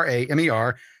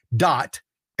 Cramer,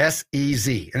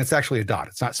 .SEZ. And it's actually a dot.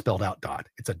 It's not spelled out dot.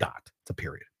 It's a dot. It's a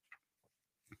period.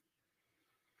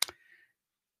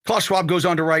 Klaus Schwab goes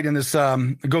on to write in this,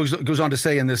 goes on to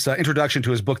say in this introduction to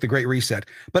his book, The Great Reset,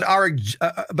 but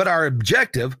our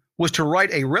objective was to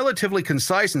write a relatively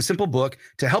concise and simple book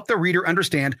to help the reader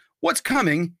understand what's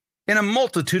coming in a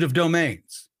multitude of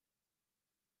domains.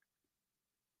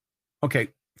 Okay,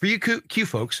 for you Q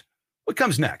folks, what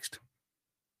comes next?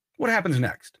 What happens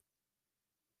next?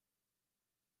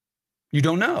 You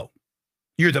don't know.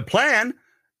 You're the plan.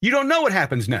 You don't know what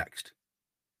happens next.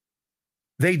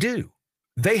 They do.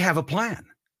 They have a plan.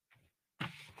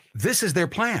 This is their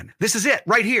plan. This is it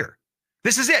right here.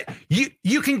 This is it.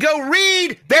 You can go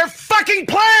read their fucking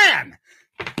plan.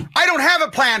 I don't have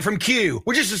a plan from Q.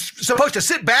 We're just supposed to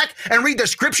sit back and read the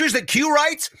scriptures that Q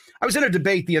writes. I was in a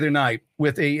debate the other night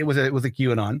with a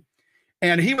QAnon,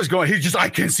 and he was going, I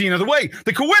can't see another way.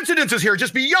 The coincidences here are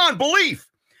just beyond belief.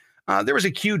 There was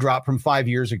a Q drop from 5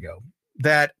 years ago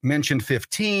that mentioned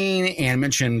 15 and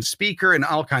mentioned speaker and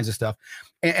all kinds of stuff.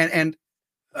 And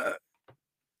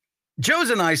Joe's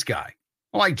a nice guy.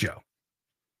 I like Joe,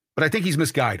 but I think he's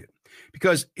misguided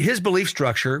because his belief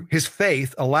structure, his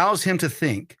faith allows him to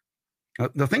think,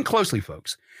 now think closely,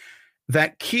 folks,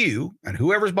 that Q and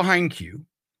whoever's behind Q,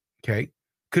 okay,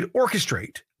 could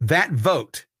orchestrate that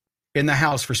vote in the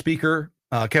House for Speaker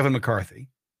Kevin McCarthy,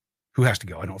 who has to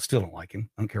go. Still don't like him.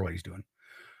 I don't care what he's doing.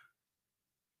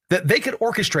 That they could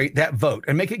orchestrate that vote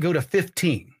and make it go to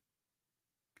 15.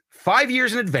 5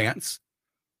 years in advance,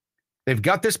 they've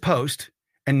got this post,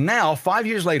 and now 5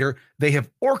 years later, they have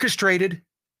orchestrated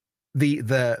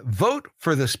the vote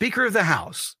for the Speaker of the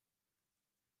House.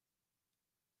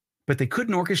 But they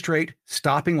couldn't orchestrate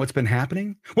stopping what's been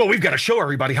happening. Well, we've got to show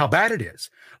everybody how bad it is.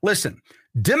 Listen,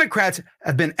 Democrats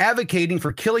have been advocating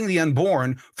for killing the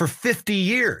unborn for 50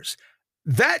 years.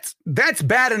 That's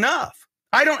bad enough.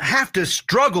 I don't have to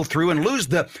struggle through and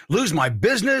lose my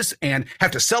business and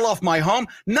have to sell off my home.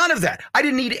 None of that. I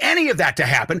didn't need any of that to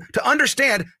happen to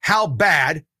understand how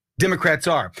bad Democrats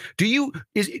are. Do you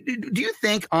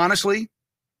think honestly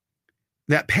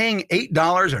that paying $8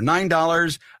 or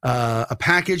 $9 a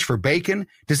package for bacon,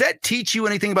 does that teach you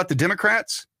anything about the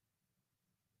Democrats?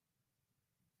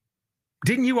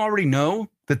 Didn't you already know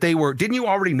that they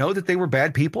were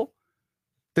bad people?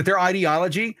 That their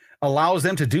ideology allows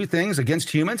them to do things against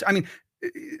humans? I mean,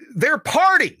 their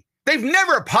party, they've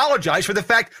never apologized for the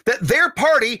fact that their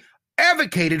party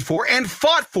advocated for and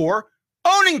fought for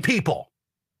owning people.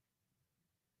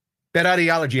 That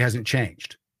ideology hasn't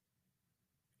changed.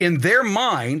 In their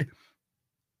mind,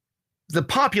 the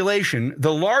population,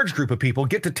 the large group of people,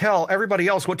 get to tell everybody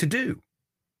else what to do.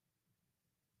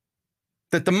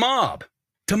 That the mob,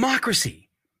 democracy,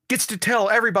 gets to tell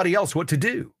everybody else what to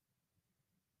do.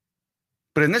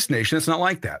 But in this nation, it's not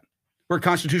like that. We're a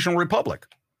constitutional republic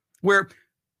where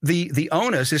the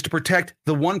onus is to protect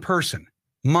the one person.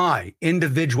 My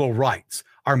individual rights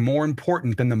are more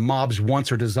important than the mob's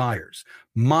wants or desires.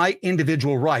 My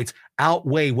individual rights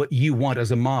outweigh what you want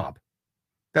as a mob.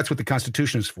 That's what the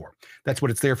Constitution is for. That's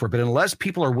what it's there for. But unless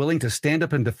people are willing to stand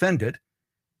up and defend it,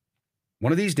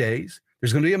 one of these days,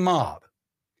 there's going to be a mob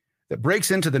that breaks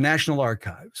into the National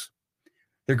Archives.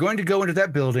 They're going to go into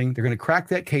that building, they're going to crack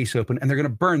that case open, and they're going to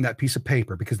burn that piece of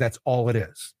paper because that's all it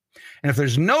is. And if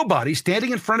there's nobody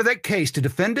standing in front of that case to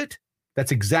defend it,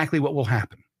 that's exactly what will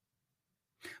happen.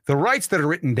 The rights that are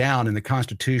written down in the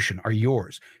Constitution are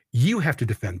yours. You have to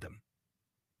defend them.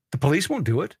 The police won't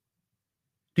do it.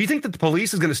 Do you think that the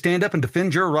police is going to stand up and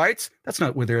defend your rights? That's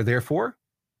not what they're there for.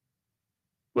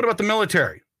 What about the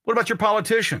military? What about your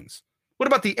politicians? What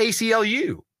about the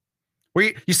ACLU?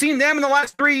 You seen them in the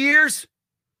last 3 years?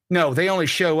 No, they only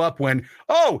show up when,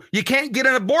 you can't get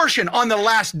an abortion on the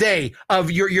last day of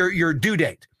your due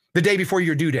date, the day before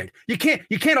your due date. You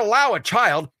can't allow a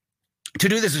child to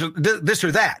do this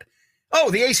or that.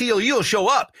 The ACLU will show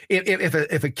up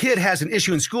if a kid has an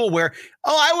issue in school where,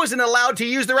 I wasn't allowed to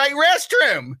use the right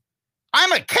restroom.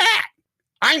 I'm a cat.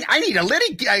 I need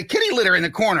a kitty litter in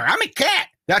the corner. I'm a cat.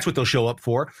 That's what they'll show up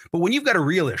for. But when you've got a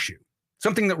real issue,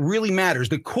 something that really matters,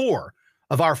 the core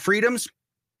of our freedoms,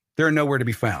 they're nowhere to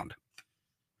be found.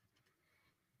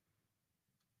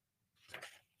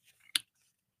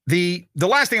 The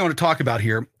last thing I want to talk about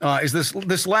here is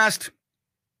this last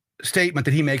statement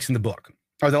that he makes in the book,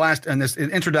 or in this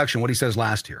introduction, what he says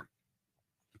last here.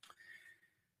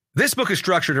 This book is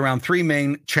structured around three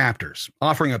main chapters,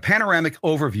 offering a panoramic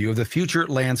overview of the future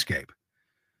landscape.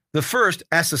 The first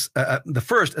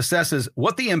assesses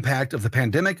what the impact of the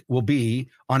pandemic will be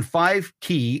on five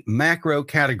key macro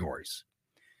categories.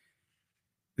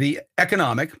 The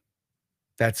economic,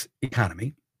 that's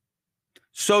economy.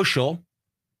 Social,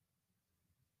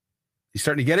 you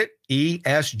starting to get it?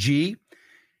 ESG.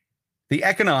 The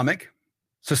economic,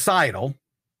 societal,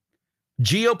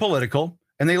 geopolitical,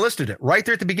 and they listed it right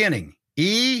there at the beginning,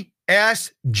 ESG.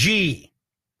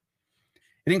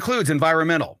 It includes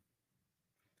environmental,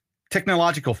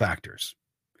 technological factors.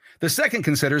 The second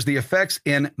considers the effects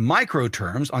in micro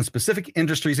terms on specific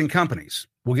industries and companies.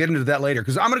 We'll get into that later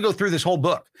because I'm going to go through this whole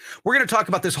book. We're going to talk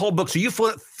about this whole book so you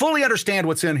fully understand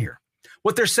what's in here,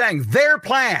 what they're saying, their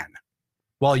plan,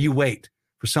 while you wait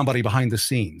for somebody behind the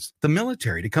scenes, the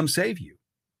military, to come save you.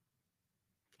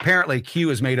 Apparently,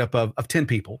 Q is made up of 10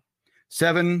 people,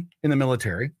 7 in the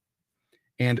military,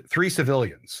 and 3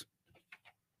 civilians.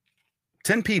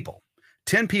 10 people.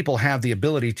 10 people have the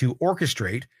ability to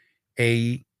orchestrate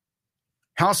a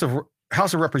House of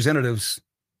Representatives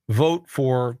vote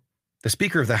for the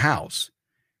Speaker of the House.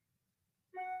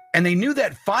 And they knew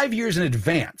that 5 years in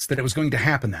advance that it was going to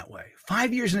happen that way.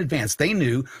 5 years in advance, they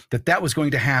knew that that was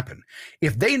going to happen.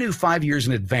 If they knew 5 years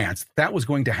in advance that was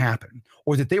going to happen,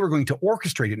 or that they were going to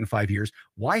orchestrate it in 5 years,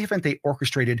 why haven't they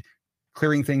orchestrated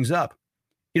clearing things up?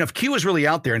 You know, if Q is really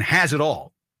out there and has it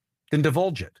all, then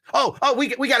divulge it.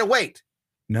 We got to wait.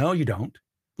 No, you don't.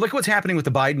 Look what's happening with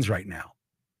the Bidens right now.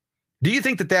 Do you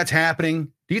think that that's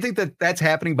happening? Do you think that that's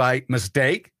happening by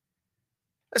mistake?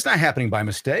 That's not happening by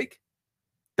mistake.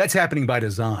 That's happening by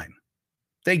design.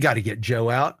 They got to get Joe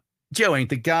out. Joe ain't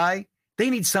the guy. They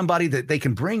need somebody that they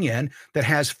can bring in that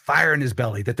has fire in his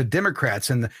belly, that the Democrats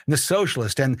and the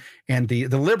socialists and the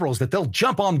liberals, that they'll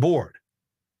jump on board.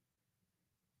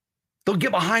 They'll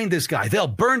get behind this guy. They'll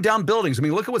burn down buildings. I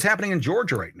mean, look at what's happening in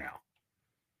Georgia right now.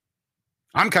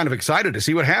 I'm kind of excited to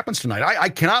see what happens tonight. I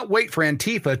cannot wait for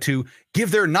Antifa to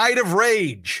give their night of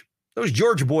rage. Those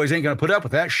Georgia boys ain't going to put up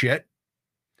with that shit.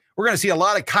 We're going to see a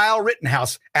lot of Kyle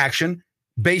Rittenhouse action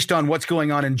based on what's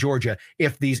going on in Georgia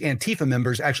if these Antifa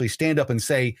members actually stand up and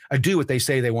do what they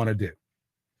say they want to do.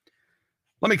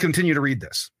 Let me continue to read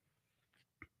this.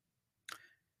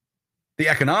 The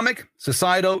economic,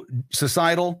 societal,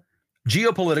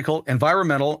 geopolitical,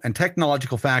 environmental, and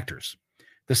technological factors.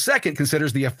 The second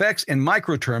considers the effects in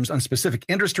microterms on specific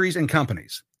industries and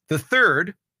companies. The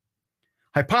third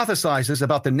hypothesizes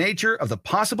about the nature of the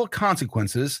possible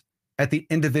consequences at the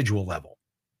individual level.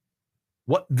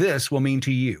 What this will mean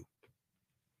to you.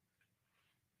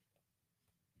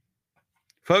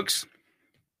 Folks,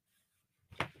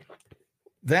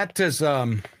 that is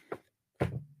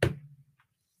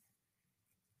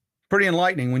pretty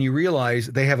enlightening when you realize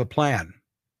they have a plan.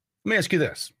 Let me ask you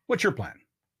this. What's your plan?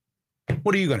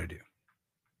 What are you going to do? I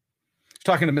was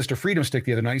talking to Mr. Freedom Stick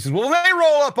the other night. He says, well, they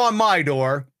roll up on my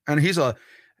door. And he's a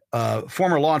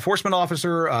former law enforcement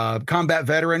officer, combat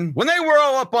veteran. When they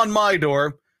roll up on my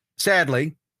door,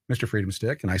 sadly, Mr. Freedom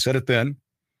Stick, and I said it then,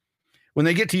 when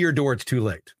they get to your door, it's too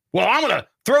late. Well, I'm going to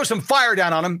throw some fire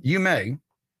down on them. You may.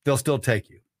 They'll still take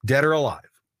you, dead or alive.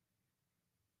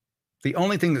 The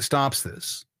only thing that stops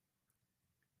this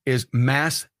is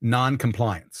mass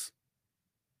non-compliance.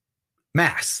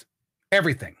 Mass.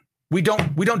 Everything. We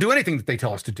don't do anything that they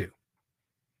tell us to do.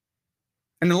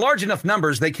 And in large enough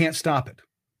numbers, they can't stop it.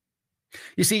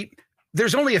 You see,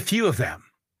 there's only a few of them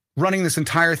running this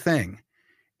entire thing.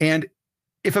 And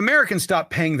if Americans stop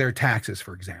paying their taxes,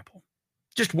 for example,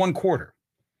 just 1/4,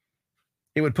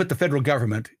 it would put the federal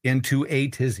government into a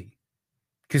tizzy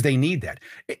because they need that.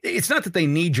 It's not that they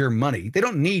need your money. They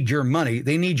don't need your money.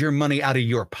 They need your money out of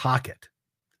your pocket.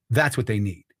 That's what they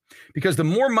need. Because the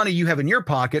more money you have in your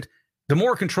pocket, the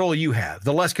more control you have,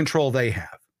 the less control they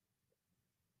have.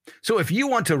 So if you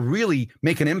want to really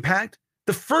make an impact,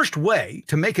 the first way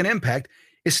to make an impact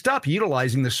is stop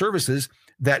utilizing the services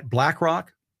that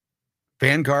BlackRock,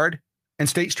 Vanguard, and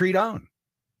State Street own.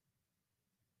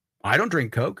 I don't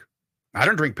drink Coke. I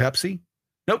don't drink Pepsi.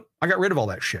 Nope, I got rid of all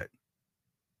that shit.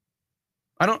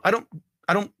 I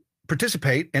don't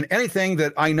participate in anything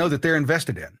that I know that they're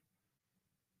invested in.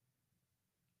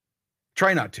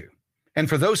 Try not to. And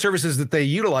for those services that they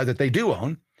utilize, that they do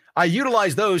own, I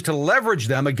utilize those to leverage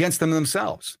them against them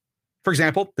themselves. For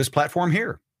example, this platform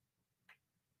here.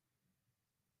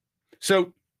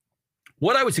 So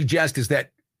what I would suggest is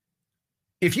that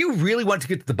if you really want to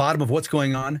get to the bottom of what's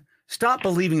going on, stop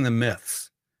believing the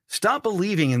myths. Stop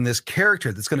believing in this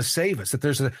character that's going to save us, that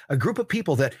there's a group of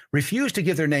people that refuse to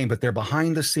give their name, but they're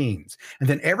behind the scenes. And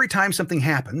then every time something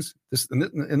happens,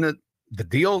 the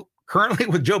deal currently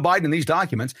with Joe Biden in these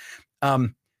documents,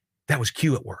 that was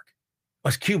Q at work.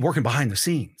 Was Q working behind the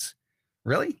scenes?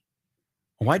 Really?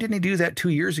 Why didn't he do that 2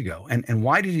 years ago? And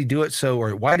why did he do it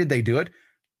or why did they do it?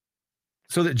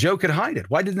 So that Joe could hide it.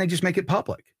 Why didn't they just make it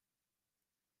public?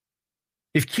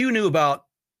 If Q knew about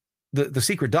the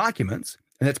secret documents,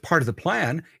 and that's part of the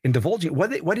plan in divulging, why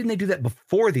didn't they do that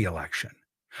before the election?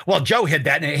 Well, Joe hid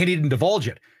that and he didn't divulge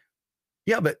it.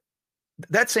 Yeah, but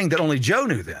that's saying that only Joe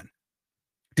knew then.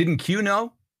 Didn't Q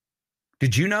know?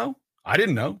 Did you know? I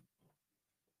didn't know.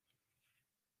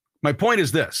 My point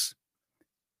is this.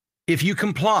 If you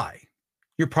comply,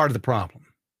 you're part of the problem.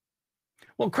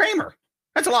 Well, Cramer,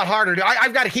 that's a lot harder to do.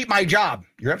 I've got to keep my job.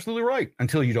 You're absolutely right,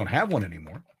 until you don't have one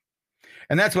anymore.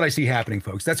 And that's what I see happening,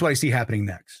 folks. That's what I see happening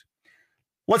next.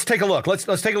 Let's take a look. Let's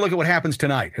take a look at what happens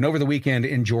tonight and over the weekend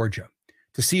in Georgia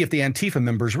to see if the Antifa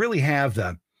members really have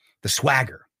the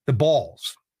swagger, the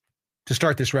balls to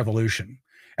start this revolution.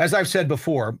 As I've said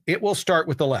before, it will start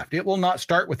with the left. It will not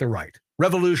start with the right.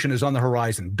 Revolution is on the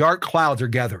horizon. Dark clouds are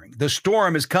gathering. The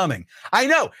storm is coming. I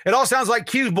know it all sounds like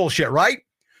Q bullshit, right?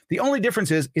 The only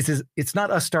difference is it's not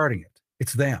us starting it.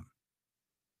 It's them.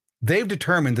 They've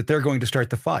determined that they're going to start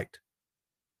the fight.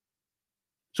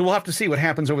 So we'll have to see what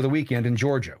happens over the weekend in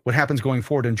Georgia, what happens going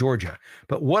forward in Georgia.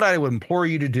 But what I would implore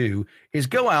you to do is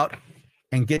go out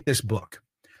and get this book.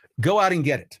 Go out and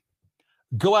get it.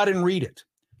 Go out and read it.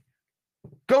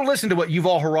 Go listen to what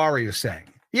Yuval Harari is saying.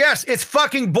 Yes, it's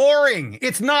fucking boring.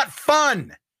 It's not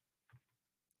fun.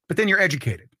 But then you're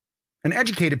educated. And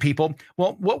educated people,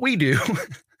 well, what we do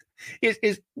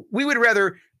is we would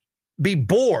rather be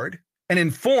bored and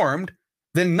informed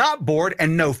than not bored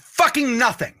and know fucking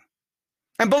nothing.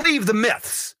 And believe the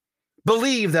myths.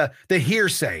 Believe the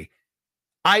hearsay.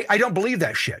 I don't believe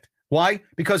that shit. Why?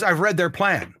 Because I've read their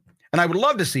plan. And I would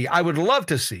love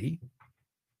to see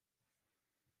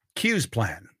Q's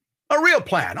plan. A real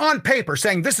plan on paper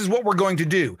saying this is what we're going to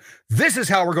do. This is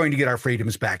how we're going to get our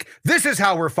freedoms back. This is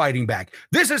how we're fighting back.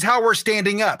 This is how we're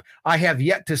standing up. I have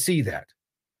yet to see that.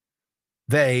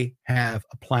 They have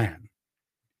a plan.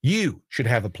 You should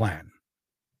have a plan.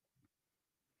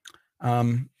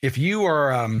 If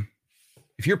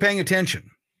you're paying attention,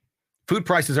 food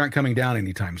prices aren't coming down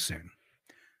anytime soon.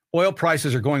 Oil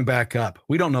prices are going back up.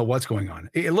 We don't know what's going on.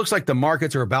 It looks like the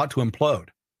markets are about to implode.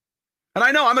 And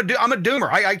I know I'm a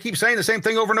doomer. I keep saying the same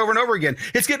thing over and over and over again.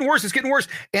 It's getting worse. It's getting worse.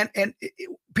 And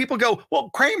people go, well,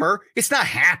 Cramer, it's not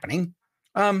happening.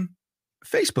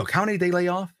 Facebook, how many did they lay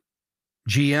off?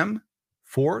 GM,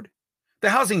 Ford. The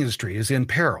housing industry is in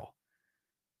peril.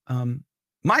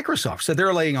 Microsoft said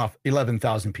they're laying off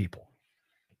 11,000 people.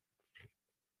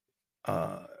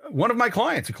 One of my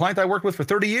clients, a client I worked with for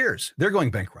 30 years, they're going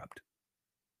bankrupt.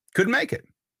 Couldn't make it.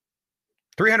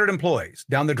 300 employees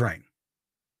down the drain.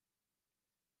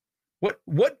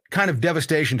 What kind of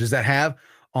devastation does that have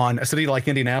on a city like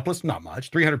Indianapolis? Not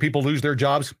much. 300 people lose their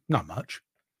jobs? Not much.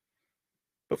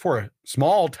 But for a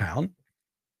small town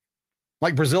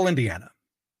like Brazil, Indiana,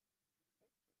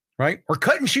 right? Or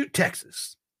Cut and Shoot,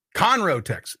 Texas, Conroe,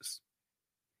 Texas,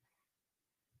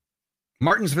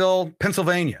 Martinsville,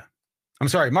 Pennsylvania. I'm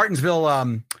sorry, Martinsville,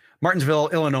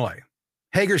 Illinois,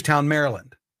 Hagerstown,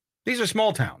 Maryland. These are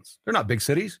small towns. They're not big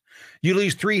cities. You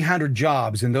lose 300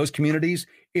 jobs in those communities,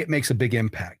 it makes a big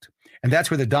impact. And that's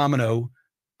where the domino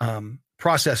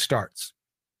process starts.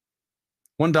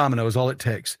 One domino is all it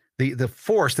takes. The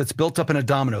force that's built up in a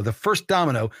domino, the first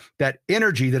domino, that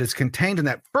energy that is contained in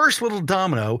that first little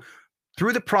domino,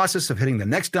 through the process of hitting the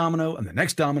next domino and the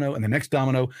next domino and the next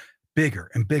domino, bigger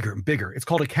and bigger and bigger. It's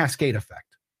called a cascade effect.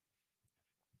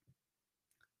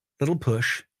 Little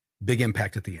push, big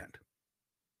impact at the end.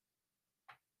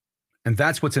 And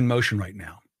that's what's in motion right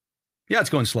now. Yeah, it's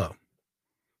going slow.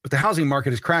 But the housing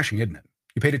market is crashing, isn't it?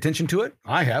 You paid attention to it?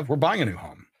 I have. We're buying a new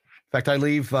home. In fact, I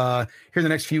leave here in the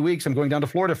next few weeks. I'm going down to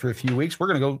Florida for a few weeks. We're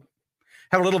going to go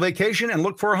have a little vacation and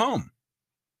look for a home.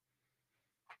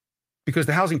 Because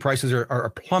the housing prices are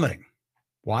plummeting.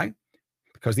 Why?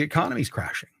 Because the economy's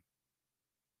crashing.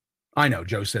 I know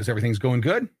Joe says everything's going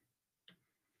good.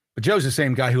 But Joe's the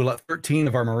same guy who let 13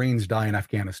 of our Marines die in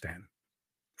Afghanistan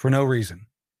for no reason.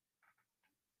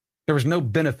 There was no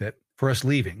benefit for us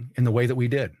leaving in the way that we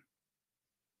did.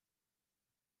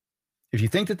 If you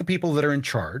think that the people that are in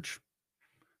charge,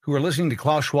 who are listening to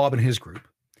Klaus Schwab and his group,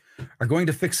 are going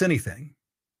to fix anything,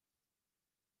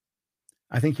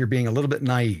 I think you're being a little bit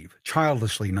naive,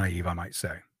 childishly naive, I might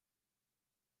say.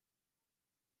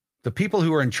 The people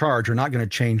who are in charge are not going to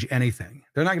change anything.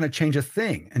 They're not going to change a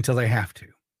thing until they have to.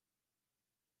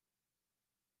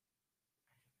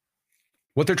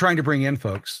 What they're trying to bring in,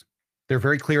 folks, they're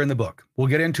very clear in the book. We'll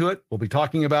get into it. We'll be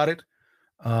talking about it.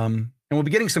 And we'll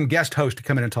be getting some guest hosts to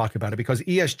come in and talk about it because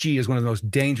ESG is one of the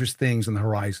most dangerous things on the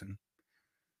horizon.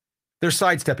 They're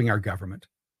sidestepping our government.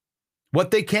 What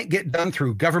they can't get done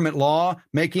through government law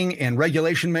making and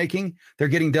regulation making, they're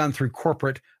getting done through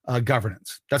corporate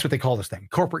governance. That's what they call this thing,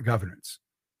 corporate governance.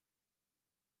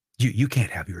 You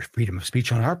can't have your freedom of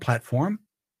speech on our platform.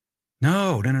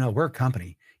 No. We're a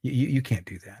company. You can't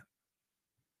do that.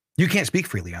 You can't speak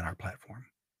freely on our platform.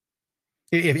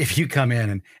 If you come in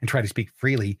and try to speak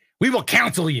freely, we will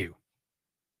counsel you.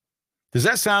 Does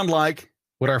that sound like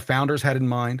what our founders had in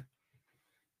mind?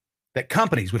 That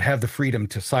companies would have the freedom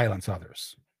to silence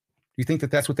others. Do you think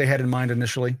that that's what they had in mind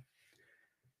initially?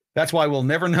 That's why we'll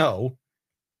never know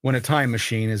when a time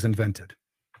machine is invented.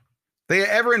 If they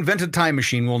ever invented a time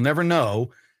machine, we'll never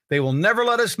know. They will never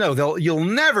let us know. You'll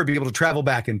never be able to travel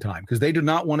back in time because they do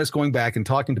not want us going back and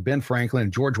talking to Ben Franklin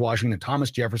and George Washington and Thomas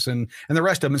Jefferson and the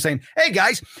rest of them and saying, hey,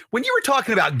 guys, when you were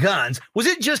talking about guns, was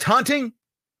it just hunting?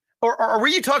 Or were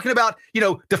you talking about,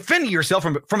 defending yourself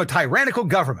from a tyrannical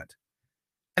government?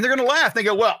 And they're going to laugh. They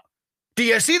go, well, do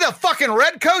you see the fucking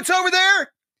redcoats over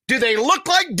there? Do they look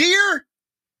like deer?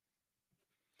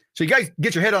 So you guys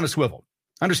get your head on a swivel.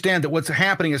 Understand that what's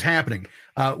happening is happening.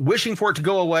 Wishing for it to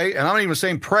go away, and I'm not even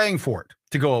saying praying for it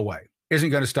to go away, isn't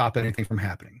going to stop anything from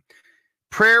happening.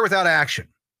 Prayer without action,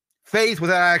 faith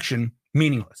without action,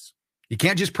 meaningless. You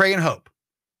can't just pray and hope.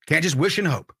 You can't just wish and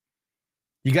hope.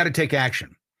 You got to take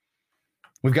action.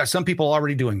 We've got some people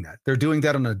already doing that. They're doing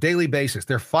that on a daily basis.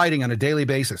 They're fighting on a daily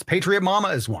basis. Patriot Mama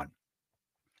is one.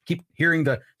 Keep hearing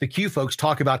the Q folks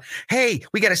talk about, hey,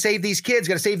 we got to save these kids,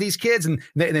 And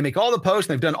they make all the posts,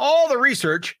 and they've done all the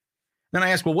research. Then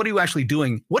I ask, well, what are you actually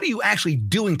doing? What are you actually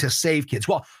doing to save kids?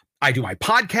 Well, I do my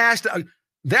podcast.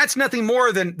 That's nothing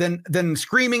more than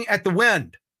screaming at the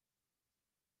wind.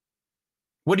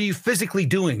 What are you physically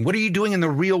doing? What are you doing in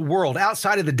the real world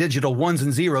outside of the digital ones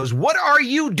and zeros? What are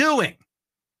you doing?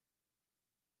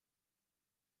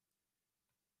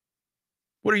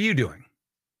 What are you doing?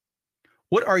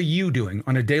 What are you doing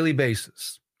on a daily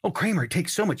basis? Oh, Cramer, it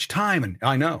takes so much time. And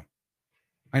I know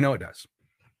it does.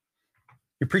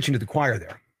 You're preaching to the choir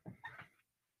there.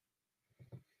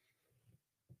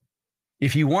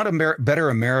 If you want a better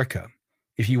America,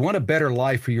 if you want a better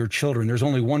life for your children, there's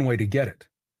only one way to get it.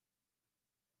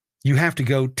 You have to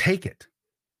go take it,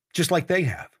 just like they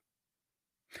have.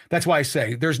 That's why I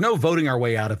say there's no voting our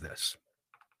way out of this.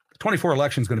 The 24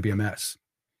 election is going to be a mess.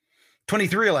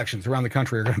 23 elections around the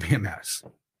country are going to be a mess.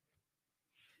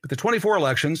 But the 24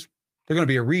 elections, they're going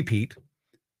to be a repeat,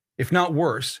 if not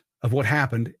worse, of what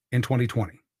happened in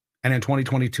 2020 and in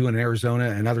 2022 in Arizona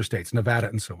and other states, Nevada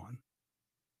and so on.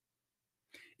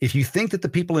 If you think that the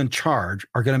people in charge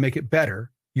are going to make it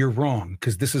better, you're wrong,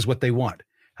 because this is what they want.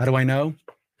 How do I know?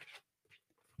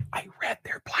 I read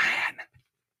their plan.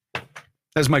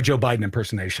 That's my Joe Biden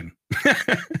impersonation.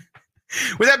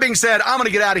 With that being said, I'm going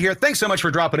to get out of here. Thanks so much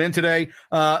for dropping in today.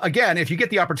 Again, if you get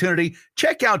the opportunity,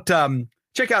 check out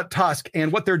Tusk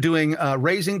and what they're doing,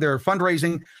 raising their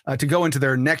fundraising to go into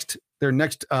their next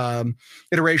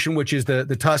iteration, which is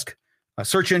the Tusk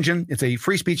search engine. It's a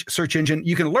free speech search engine.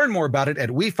 You can learn more about it at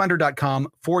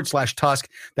wefunder.com/Tusk.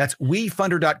 That's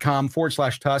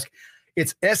wefunder.com/Tusk.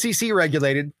 It's SEC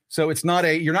regulated, so it's not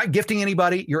you're not gifting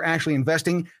anybody. You're actually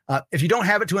investing. If you don't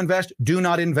have it to invest, do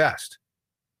not invest.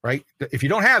 Right? If you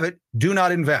don't have it, do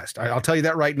not invest. I'll tell you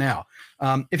that right now.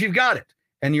 If you've got it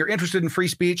and you're interested in free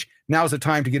speech, now is the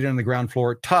time to get in on the ground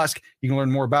floor. Tusk, you can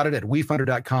learn more about it at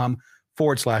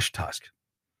wefunder.com/Tusk.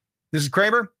 This is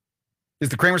Cramer. This is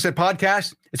the CramerSez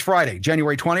podcast. It's Friday,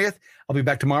 January 20th. I'll be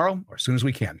back tomorrow or as soon as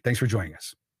we can. Thanks for joining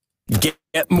us. Get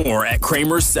more at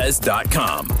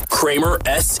CramerSez.com.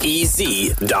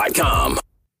 CramerSez.com.